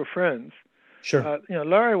we were friends. Sure.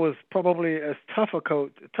 Larry was probably as tough a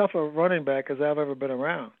running back as I've ever been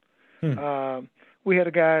around. Hmm. We had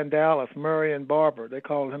a guy in Dallas, Murray and Barber. They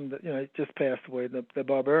called him, he just passed away, the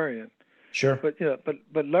Barbarian. Sure. But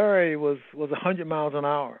Larry was 100 miles an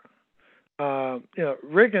hour.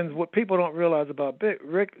 Riggins. What people don't realize about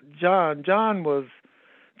John was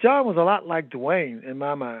a lot like Dwayne in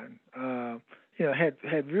my mind.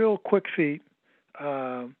 Had real quick feet.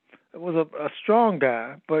 Was a strong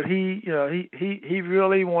guy, but he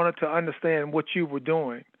really wanted to understand what you were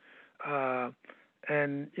doing, and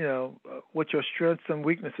what your strengths and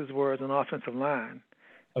weaknesses were as an offensive line.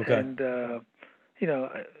 Okay. And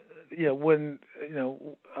when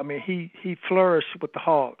I mean he flourished with the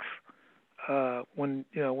Hawks. When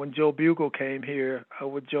Joe Bugle came here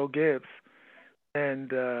with Joe Gibbs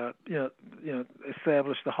and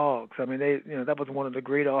established the Hogs. I mean, that was one of the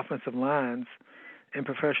great offensive lines in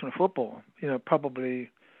professional football. Probably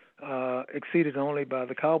exceeded only by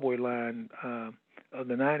the Cowboy line of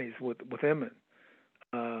the '90s with Emmett.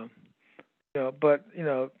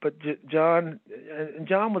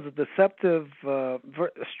 John was a deceptive,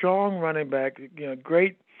 strong running back.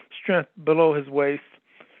 Great strength below his waist,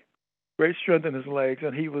 great strength in his legs,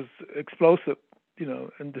 and he was explosive,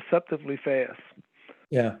 and deceptively fast.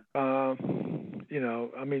 Yeah. I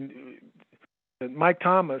mean, Mike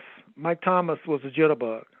Thomas was a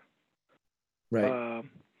jitterbug. Right.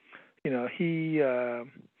 He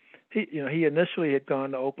initially had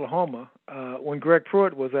gone to Oklahoma when Greg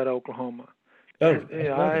Pruitt was at Oklahoma. Oh,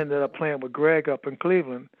 I ended up playing with Greg up in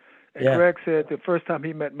Cleveland, and yeah. Greg said the first time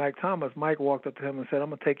he met Mike Thomas, Mike walked up to him and said, "I'm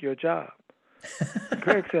gonna take your job."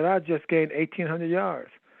 Greg said, "I just gained 1,800 yards,"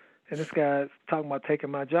 and this guy's talking about taking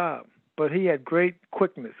my job. But he had great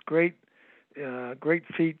quickness, great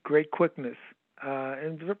feet, great quickness,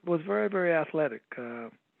 and was very, very athletic.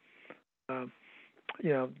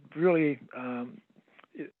 Really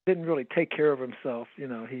didn't really take care of himself.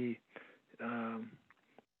 He,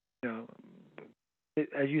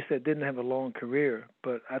 as you said, didn't have a long career.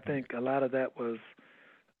 But I think a lot of that was,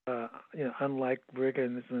 unlike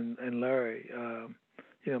Riggins and Larry,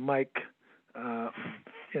 Mike,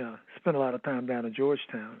 spent a lot of time down in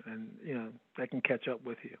Georgetown, and that can catch up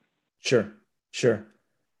with you. Sure.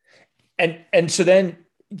 And so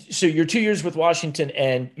you're 2 years with Washington,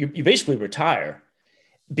 and you basically retire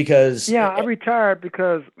because I retired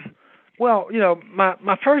because, well,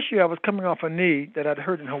 my first year I was coming off a knee that I'd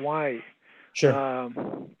hurt in Hawaii. Sure.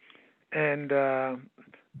 And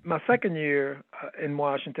my second year in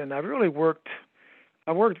Washington, I really worked.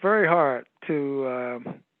 I worked very hard to,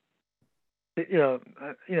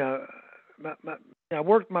 I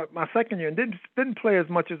worked my second year and didn't play as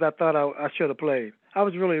much as I thought I should have played. I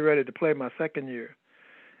was really ready to play my second year,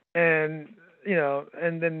 and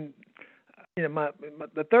then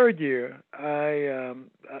the third year I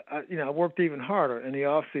worked even harder in the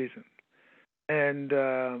off season, and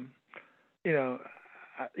I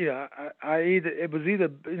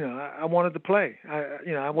wanted to play.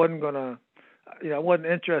 I wasn't gonna, I wasn't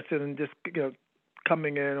interested in just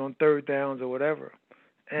coming in on third downs or whatever.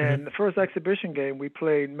 And the first exhibition game we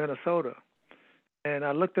played Minnesota, and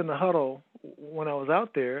I looked in the huddle when I was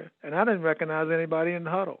out there, and I didn't recognize anybody in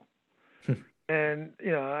the huddle. And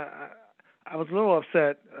I was a little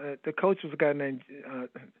upset. The coach was a guy named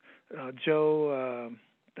Joe.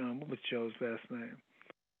 What was Joe's last name?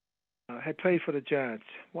 Had played for the Giants.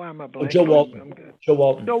 Why am I blanking? Joe Walton. Joe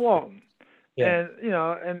Walton. Joe Walton. Yeah.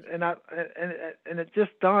 And it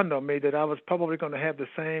just dawned on me that I was probably going to have the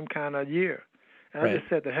same kind of year. And I just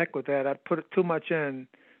said, the heck with that. I put too much in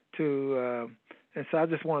to, and so I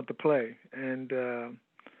just wanted to play. And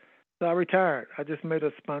so I retired. I just made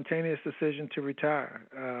a spontaneous decision to retire.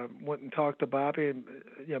 Went and talked to Bobby, and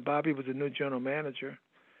Bobby was the new general manager.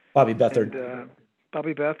 Bobby Beathard. And,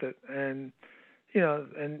 Bobby Beathard, and he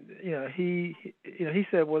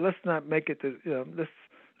said, well, let's not make it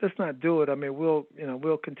let's not do it. I mean,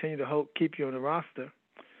 we'll continue to keep you on the roster.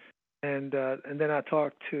 and then I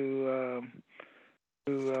talked to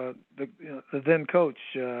the then coach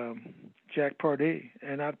Jack Pardee,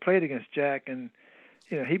 and I played against Jack, and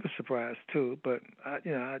he was surprised too. But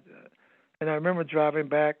and I remember driving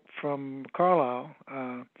back from Carlisle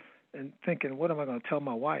and thinking, what am I going to tell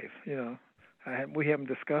my wife? We haven't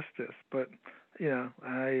discussed this, but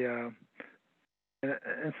I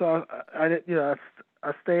and so I did,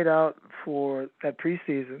 I stayed out for that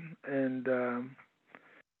preseason, and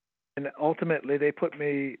ultimately they put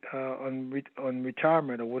me on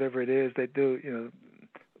retirement or whatever it is they do.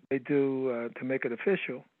 They do to make it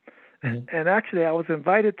official. Mhm. And actually, I was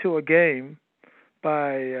invited to a game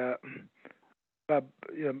by by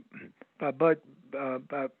you know,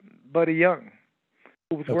 by Buddy Young,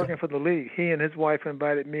 who was Okay. working for the league. He and his wife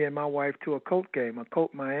invited me and my wife to a Colt game, a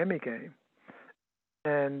Colt Miami game,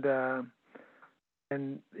 and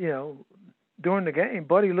during the game,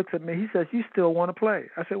 Buddy looks at me. He says, "You still want to play?"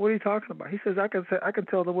 I said, "What are you talking about?" He says, I can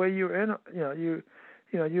tell the way you're in.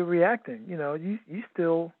 You're reacting. You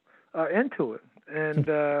still are into it." And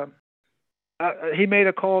he made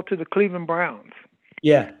a call to the Cleveland Browns,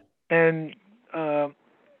 Yeah. and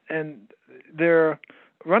and their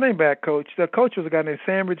running back coach. Their coach was a guy named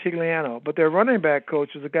Sam Rutigliano, but their running back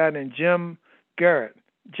coach was a guy named Jim Garrett,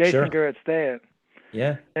 Jason Sure. Garrett's dad.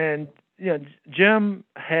 Yeah. And Jim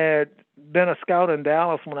had been a scout in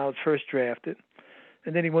Dallas when I was first drafted,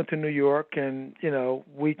 and then he went to New York, and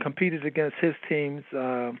we competed against his teams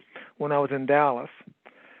when I was in Dallas.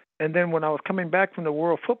 And then when I was coming back from the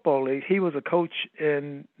World Football League, he was a coach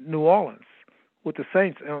in New Orleans with the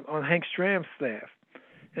Saints on Hank Stram's staff.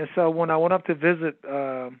 And so when I went up to visit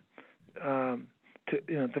to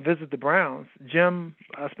visit the Browns,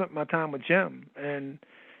 I spent my time with Jim, and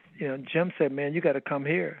Jim said, "Man, you got to come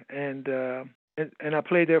here." And I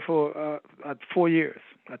played there for 4 years,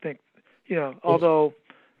 I think. Although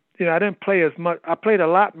I didn't play as much. I played a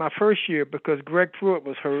lot my first year because Greg Pruitt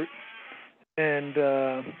was hurt, and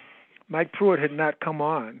Mike Pruitt had not come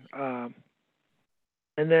on.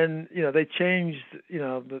 And then they changed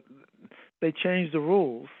they changed the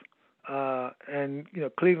rules, and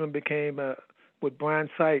Cleveland became with Brian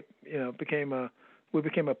Sipe, we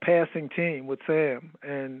became a passing team with Sam,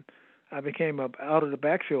 and I became a out of the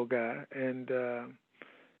backfield guy, and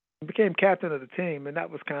became captain of the team, and that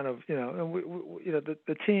was kind of and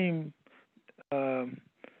the team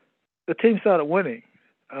started winning,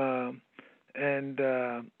 and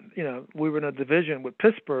we were in a division with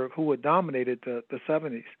Pittsburgh, who had dominated the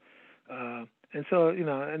 70s. And so,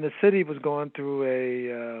 and the city was going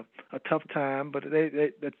through a tough time, but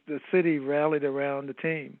the city rallied around the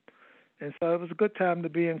team, and so it was a good time to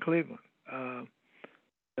be in Cleveland.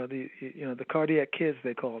 The cardiac kids,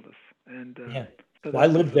 they called us, and Yeah. so Well, I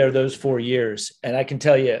that was lived there those 4 years, and I can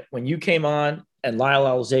tell you when you came on and Lyle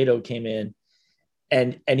Alzado came in,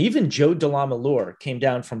 and even Joe DeLamalure came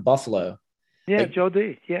down from Buffalo. yeah, Like Joe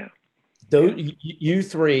D, yeah, those yeah, you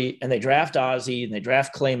three, and they draft Ozzie and they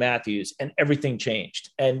draft Clay Matthews, and everything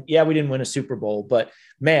changed. And yeah, we didn't win a Super Bowl, but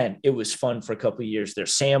man, it was fun for a couple of years there.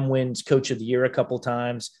 Sam wins Coach of the Year a couple of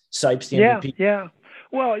times. Sipes the yeah, MVP. yeah.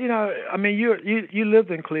 Well, I mean, you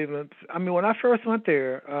lived in Cleveland. I mean, when I first went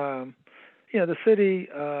there, the city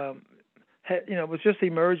was just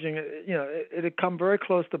emerging. It had come very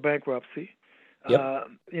close to bankruptcy. Yep.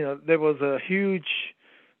 There was a huge.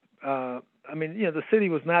 I mean, the city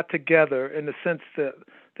was not together in the sense that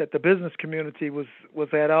the business community was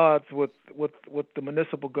at odds with the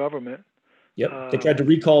municipal government. Yep. They tried to Um,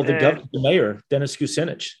 recall and the mayor, Dennis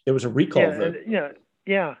Kucinich. There was a recall yeah, vote.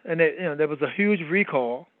 and there was a huge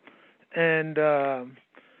recall, and the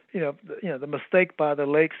mistake by the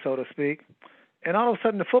lake, so to speak. And all of a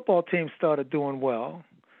sudden, the football team started doing well.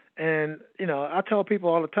 And I tell people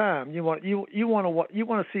all the time, you want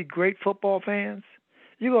to see great football fans,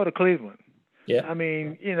 you go to Cleveland. Yeah.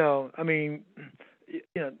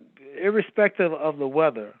 Irrespective of the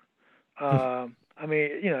weather,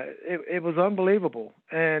 it was unbelievable.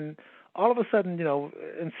 And all of a sudden,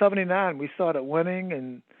 in '79, we started winning,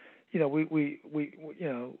 and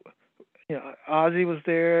Ozzie was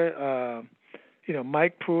there.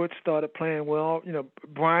 Mike Pruitt started playing well.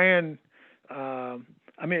 Brian.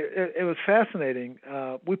 It was fascinating.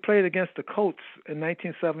 We played against the Colts in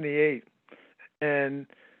 1978, and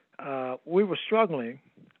we were struggling.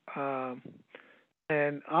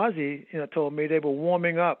 And Ozzie, told me they were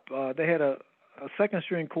warming up. They had a second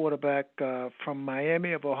string quarterback from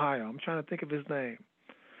Miami of Ohio. I'm trying to think of his name.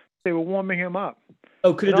 They were warming him up.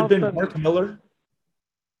 Oh, could And it all have of a been sudden,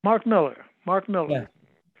 Mark Miller? Mark Miller. Yeah.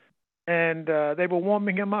 And they were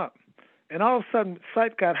warming him up. And all of a sudden,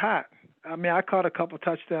 Sipe got hot. I mean, I caught a couple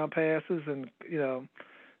touchdown passes, and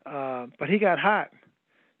But he got hot,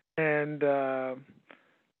 and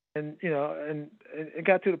and it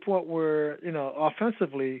got to the point where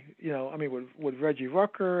offensively, I mean, with Reggie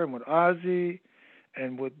Rucker and with Ozzie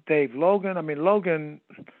and with Dave Logan. I mean, Logan.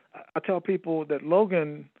 I tell people that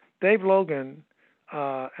Dave Logan,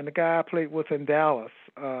 and the guy I played with in Dallas,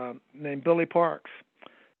 named Billy Parks,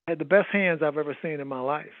 had the best hands I've ever seen in my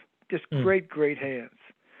life. Just Mm. great hands.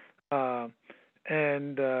 Uh,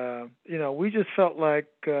 and we just felt like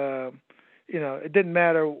it didn't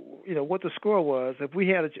matter what the score was. If we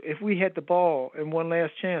had the ball and one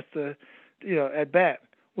last chance to at bat,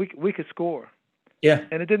 we could score, Yeah.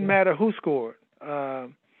 and it didn't matter who scored.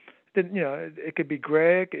 Then it could be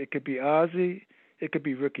Greg, it could be Ozzie, it could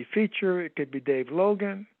be Ricky Feature, it could be Dave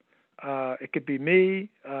Logan, it could be me,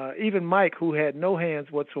 even Mike, who had no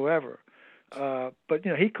hands whatsoever. But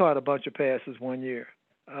he caught a bunch of passes one year.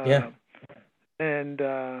 Yeah. And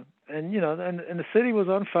the city was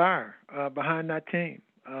on fire behind that team.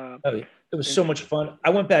 Oh, yeah. It was And so much fun.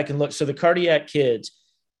 I went back and looked. So the Cardiac Kids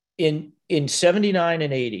in 79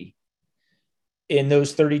 and 80, in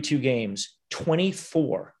those 32 games,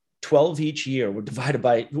 24, 12 each year were decided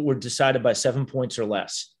by 7 points or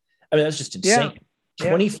less. I mean, that's just yeah, insane. yeah.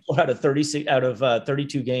 24 out of 36 out of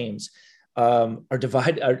 32 games are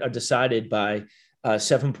decided by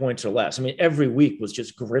 7 points or less. I mean, every week was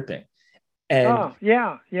just gripping. And Oh,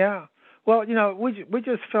 yeah, yeah. Well, we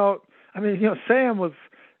just felt. I mean, Sam was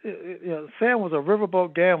a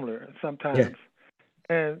riverboat gambler yeah, sometimes,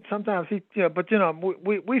 and sometimes he, but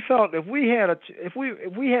we felt if we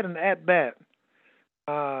had an at bat,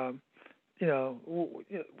 um,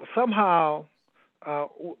 somehow,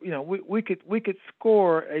 we could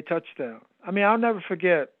score a touchdown. I mean, I'll never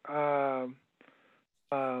forget, um,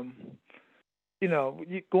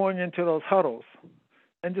 going into those huddles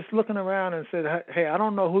and just looking around and said, "Hey, I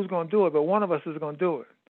don't know who's going to do it, but one of us is going to do it."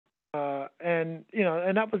 And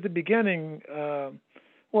that was the beginning.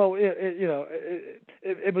 Well,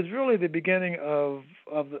 it was really the beginning of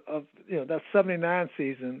that '79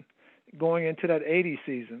 season, going into that '80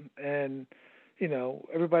 season, and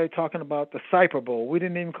everybody talking about the Cyper Bowl. We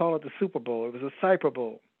didn't even call it the Super Bowl; it was a Cyper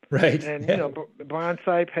Bowl. right. And Yeah, Brian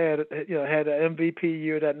Sipe had an MVP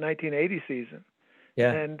year that 1980 season,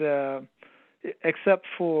 yeah, and except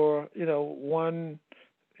for one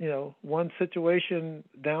situation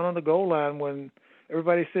down on the goal line when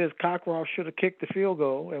everybody says Cockroft should have kicked the field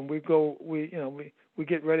goal, and we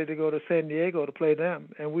get ready to go to San Diego to play them,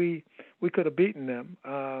 and we could have beaten them,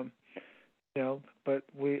 but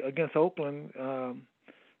we against Oakland.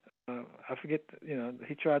 I forget,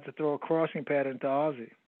 he tried to throw a crossing pattern to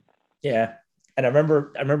Ozzie. yeah. And I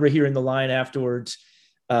remember hearing the line afterwards.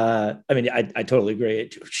 I mean, I totally agree.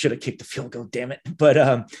 It should have kicked the field goal, damn it. But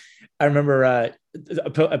I remember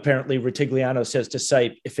apparently Retigliano says to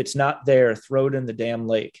Sipe, if it's not there, throw it in the damn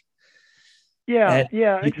lake. Yeah, And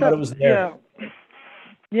yeah, he thought it except was there.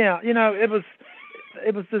 yeah, yeah.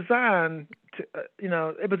 It was designed to,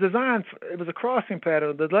 it was a crossing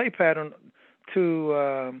pattern, the delay pattern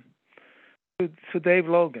to Dave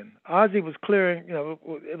Logan. Ozzie was clearing,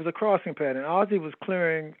 it was a crossing pattern. Ozzie was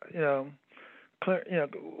clearing,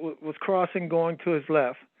 was crossing going to his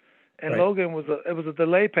left, and Right. Logan it was a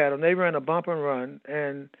delay pattern. They ran a bump and run,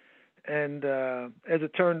 and as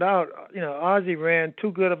it turned out, Ozzie ran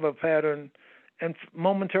too good of a pattern, and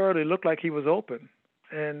momentarily looked like he was open,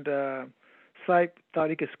 and Sipe thought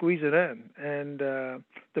he could squeeze it in, and the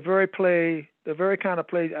very kind of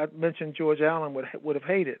play I mentioned George Allen would have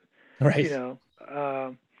hated, you Right. know,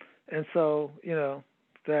 and so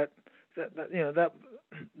that that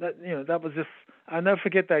that was just, I'll never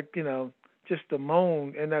forget that, just the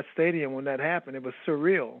moan in that stadium when that happened. It was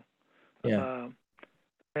surreal. Yeah. Um,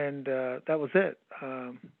 and that was it.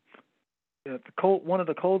 One of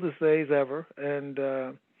the coldest days ever, and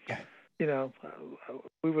Yeah.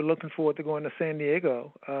 we were looking forward to going to San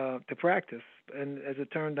Diego to practice, and as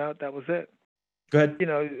it turned out, that was it. Go ahead.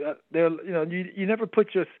 You never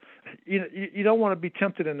put you don't want to be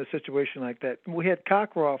tempted in a situation like that. We had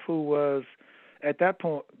Cockroft, who was at that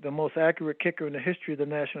point the most accurate kicker in the history of the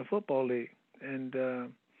National Football League, and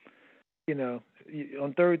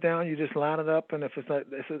on third down, you just line it up, and if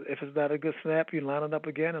it's not a good snap, you line it up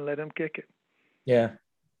again and let him kick it. Yeah.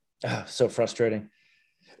 Ah, so frustrating.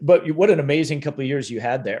 But what an amazing couple of years you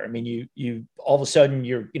had there. I mean, you all of a sudden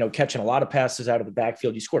you're catching a lot of passes out of the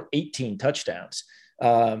backfield. You scored 18 touchdowns,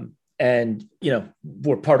 and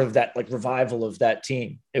were part of that like revival of that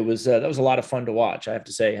team. It was that was a lot of fun to watch. I have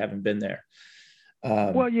to say, having been there.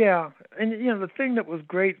 Well, yeah, and the thing that was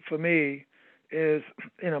great for me is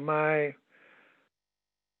my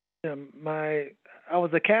I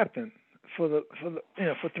was a captain, for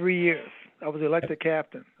 3 years. I was elected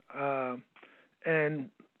captain, and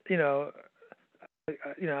you know,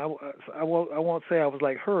 I won't say I was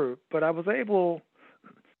like her, but I was able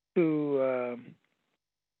to,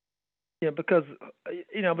 because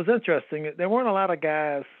it was interesting. There weren't a lot of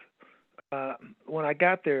guys when I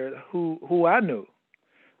got there who I knew.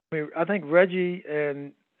 I mean, I think Reggie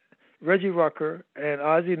Rucker and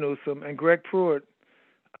Ozzie Newsome and Greg Pruitt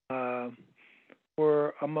uh,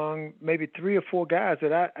 were among maybe three or four guys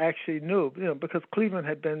that I actually knew. Because Cleveland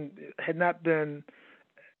had not been,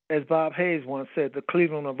 as Bob Hayes once said, the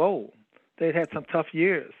Cleveland of old. They'd had some tough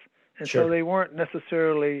years, and so Sure. they weren't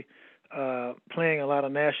necessarily playing a lot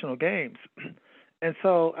of national games. And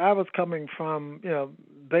so I was coming from,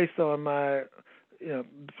 based on my,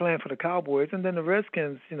 playing for the Cowboys, and then the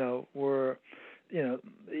Redskins, were,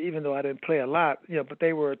 even though I didn't play a lot, but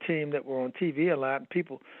they were a team that were on TV a lot, and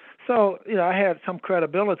people. So, I had some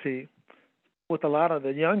credibility with a lot of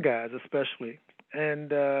the young guys, especially,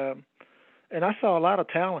 and I saw a lot of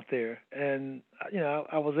talent there, and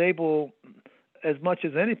I was able, as much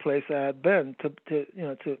as any place I had been,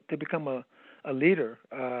 to become a leader.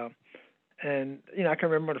 And I can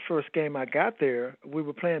remember the first game I got there. We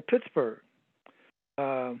were playing Pittsburgh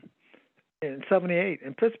um, in '78,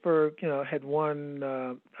 and Pittsburgh, had won.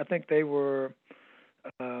 I think they were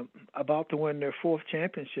about to win their fourth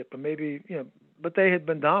championship, or maybe, but they had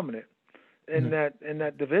been dominant in Mhm.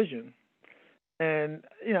 that division. And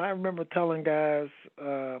I remember telling guys,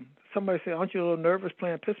 somebody said, "Aren't you a little nervous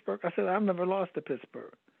playing Pittsburgh?" I said, "I've never lost to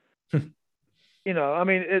Pittsburgh." I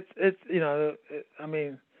mean, I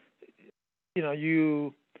mean,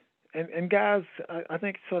 you and guys, I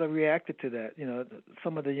think sort of reacted to that.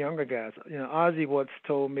 Some of the younger guys. Ozzy once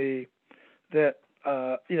told me that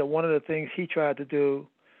one of the things he tried to do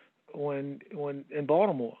when in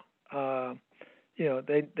Baltimore.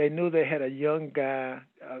 They knew they had a young guy,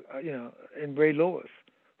 in Ray Lewis,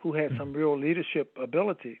 who had some real leadership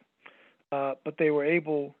ability, but they were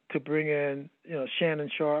able to bring in, Shannon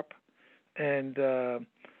Sharp and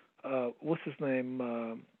what's his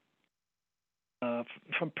name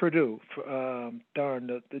from Purdue, the Oh,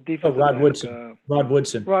 defensive Rod back, Woodson. Rod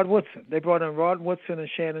Woodson. Rod Woodson. They brought in Rod Woodson and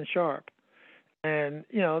Shannon Sharp, and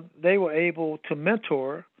they were able to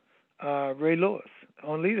mentor Ray Lewis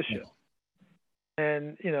on Yeah. leadership.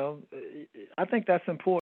 And I think that's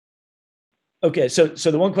important. Okay, so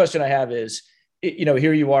the one question I have is,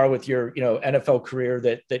 here you are with your NFL career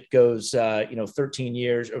that goes 13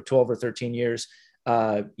 years or 12 or 13 years.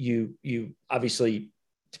 You obviously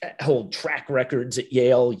hold track records at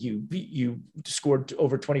Yale. You scored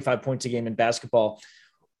over 25 points a game in basketball.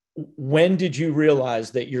 When did you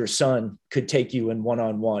realize that your son could take you in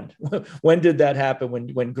one-on-one? When did that happen?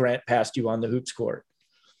 When Grant passed you on the hoops court?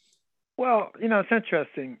 Well, it's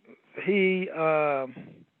interesting. He,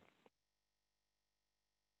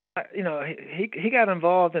 he got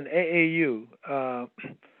involved in AAU. I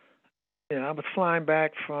was flying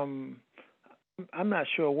back from, I'm not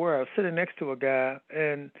sure where. I was sitting next to a guy,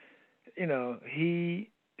 and he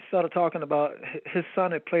started talking about his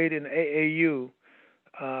son had played in AAU,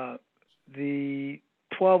 the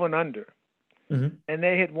 12 and under, Mm-hmm. and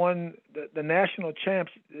they had won the national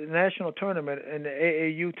tournament and the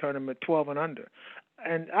AAU tournament 12 and under.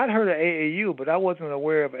 And I'd heard of AAU, but I wasn't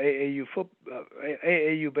aware of AAU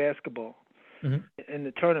basketball Mm-hmm. in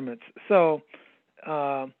the tournaments. So,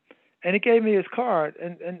 and he gave me his card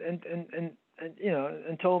and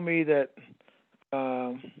told me that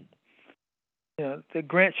um, that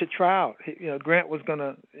Grant should try out. Grant was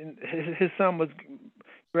gonna his son was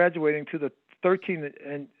graduating to the 13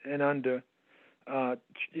 and under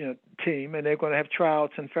team, and they're going to have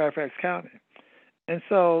tryouts in Fairfax County. And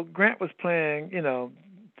so Grant was playing,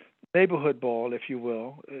 neighborhood ball, if you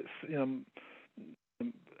will. It's,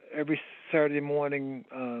 every Saturday morning,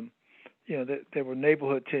 there were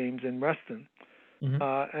neighborhood teams in Reston. Mm-hmm.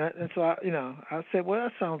 And so I said, well,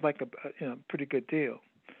 that sounds like a pretty good deal,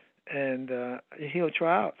 and he'll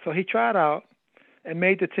try out. So he tried out and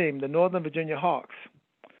made the team, the Northern Virginia Hawks.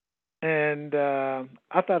 And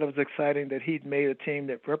I thought it was exciting that he'd made a team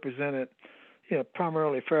that represented,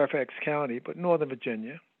 primarily Fairfax County, but Northern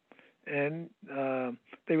Virginia. And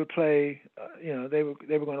they would play, they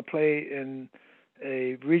were going to play in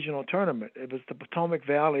a regional tournament. It was the Potomac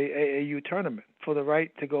Valley AAU tournament for the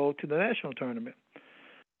right to go to the national tournament.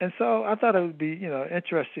 And so I thought it would be,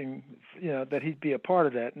 interesting, that he'd be a part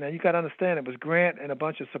of that. Now you got to understand, it was Grant and a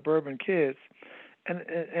bunch of suburban kids, and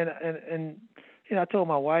I told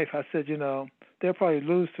my wife, I said, they'll probably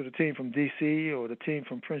lose to the team from D.C. or the team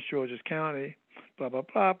from Prince George's County, blah blah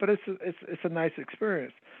blah. But it's a nice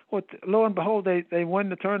experience. Well, lo and behold, they won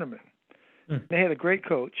the tournament, They had a great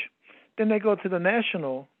coach. Then they go to the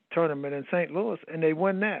national tournament in St. Louis, and they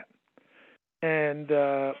win that. And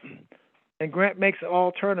Grant makes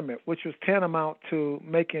all tournament, which was tantamount to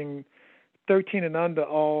making 13 and under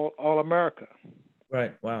all America.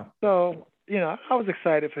 Right. Wow. So I was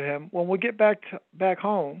excited for him. When we get back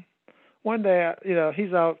home, one day,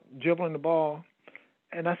 he's out dribbling the ball,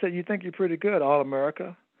 and I said, "You think you're pretty good, All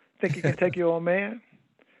America? Think you can take your old man?"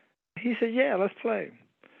 He said, "Yeah, let's play."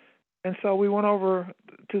 And so we went over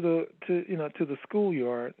to the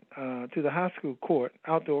schoolyard, to the high school court,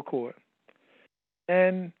 outdoor court,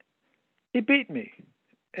 and he beat me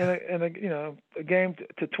in a game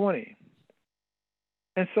to 20.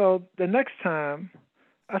 And so the next time,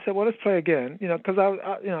 I said, "Well, let's play again," because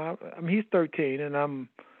I mean, he's 13, and I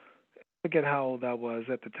forget how old I was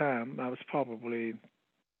at the time. I was probably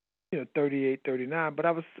 38, 39, but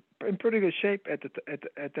I was in pretty good shape at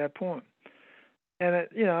that point. And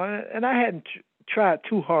and I hadn't tried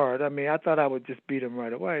too hard. I mean, I thought I would just beat him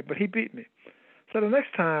right away, but he beat me. So the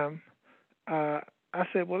next time, I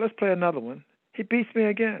said, "Well, let's play another one." He beats me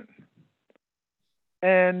again,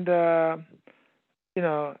 and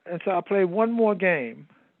and so I played one more game,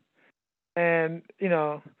 and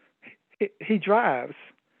he drives,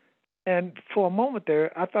 and for a moment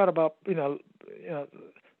there, I thought about doing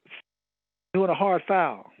a hard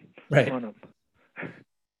foul on him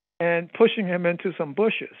and pushing him into some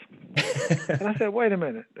bushes. And I said, "Wait a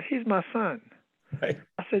minute, he's my son." Right.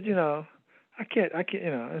 I said, I can't,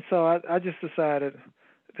 and so I just decided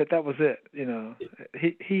that was it.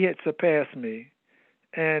 He had surpassed me,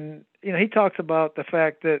 and he talks about the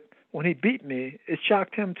fact that when he beat me, it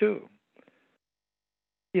shocked him too.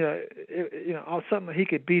 All sudden he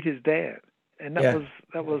could beat his dad, and that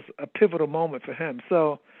was a pivotal moment for him.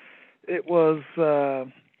 So it was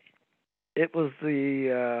the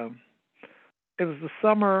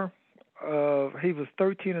summer of, he was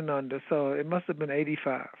 13 and under, so it must have been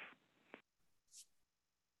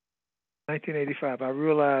 1985. I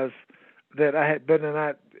realized that I had better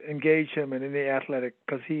not engage him in any athletic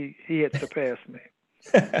because he had surpassed me.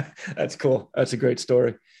 That's cool. That's a great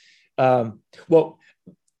story. Well,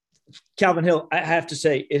 Calvin Hill, I have to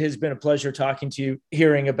say, it has been a pleasure talking to you,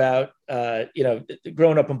 hearing about,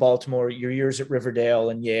 growing up in Baltimore, your years at Riverdale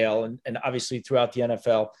and Yale, and obviously throughout the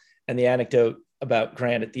NFL, and the anecdote about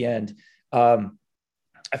Grant at the end. I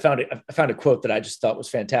found a quote that I just thought was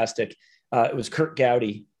fantastic. It was Kurt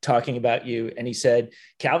Gowdy talking about you, and he said,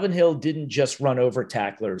 "Calvin Hill didn't just run over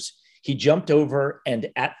tacklers. He jumped over and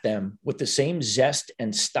at them with the same zest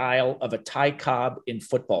and style of a Ty Cobb in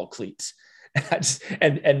football cleats."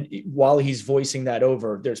 And while he's voicing that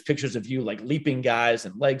over, there's pictures of you like leaping guys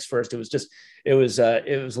and legs first. It was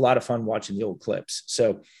a lot of fun watching the old clips.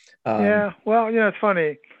 So yeah, well, it's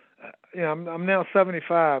funny. I'm now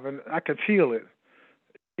 75, and I can feel it.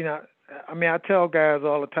 I mean, I tell guys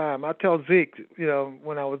all the time. I tell Zeke,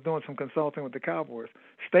 when I was doing some consulting with the Cowboys,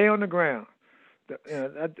 stay on the ground.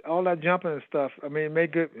 All that jumping and stuff. I mean, it may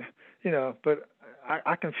good, but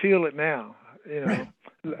I can feel it now.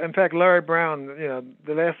 In fact, Larry Brown,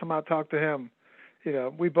 the last time I talked to him,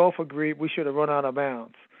 we both agreed we should have run out of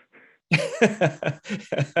bounds.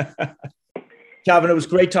 Calvin, it was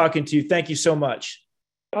great talking to you. Thank you so much.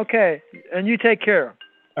 Okay. And you take care.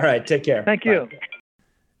 All right. Take care. Thank you. Bye.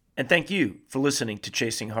 And thank you for listening to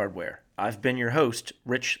Chasing Hardware. I've been your host,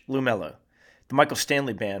 Rich Lumello. The Michael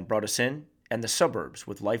Stanley Band brought us in, and the Suburbs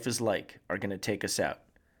with Life is Like are going to take us out.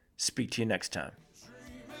 Speak to you next time.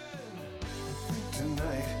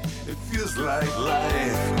 Tonight, it feels like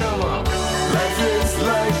life. Come on. Life is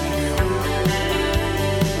like.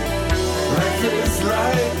 Life is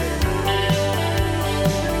like.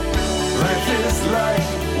 Life is like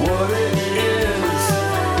what it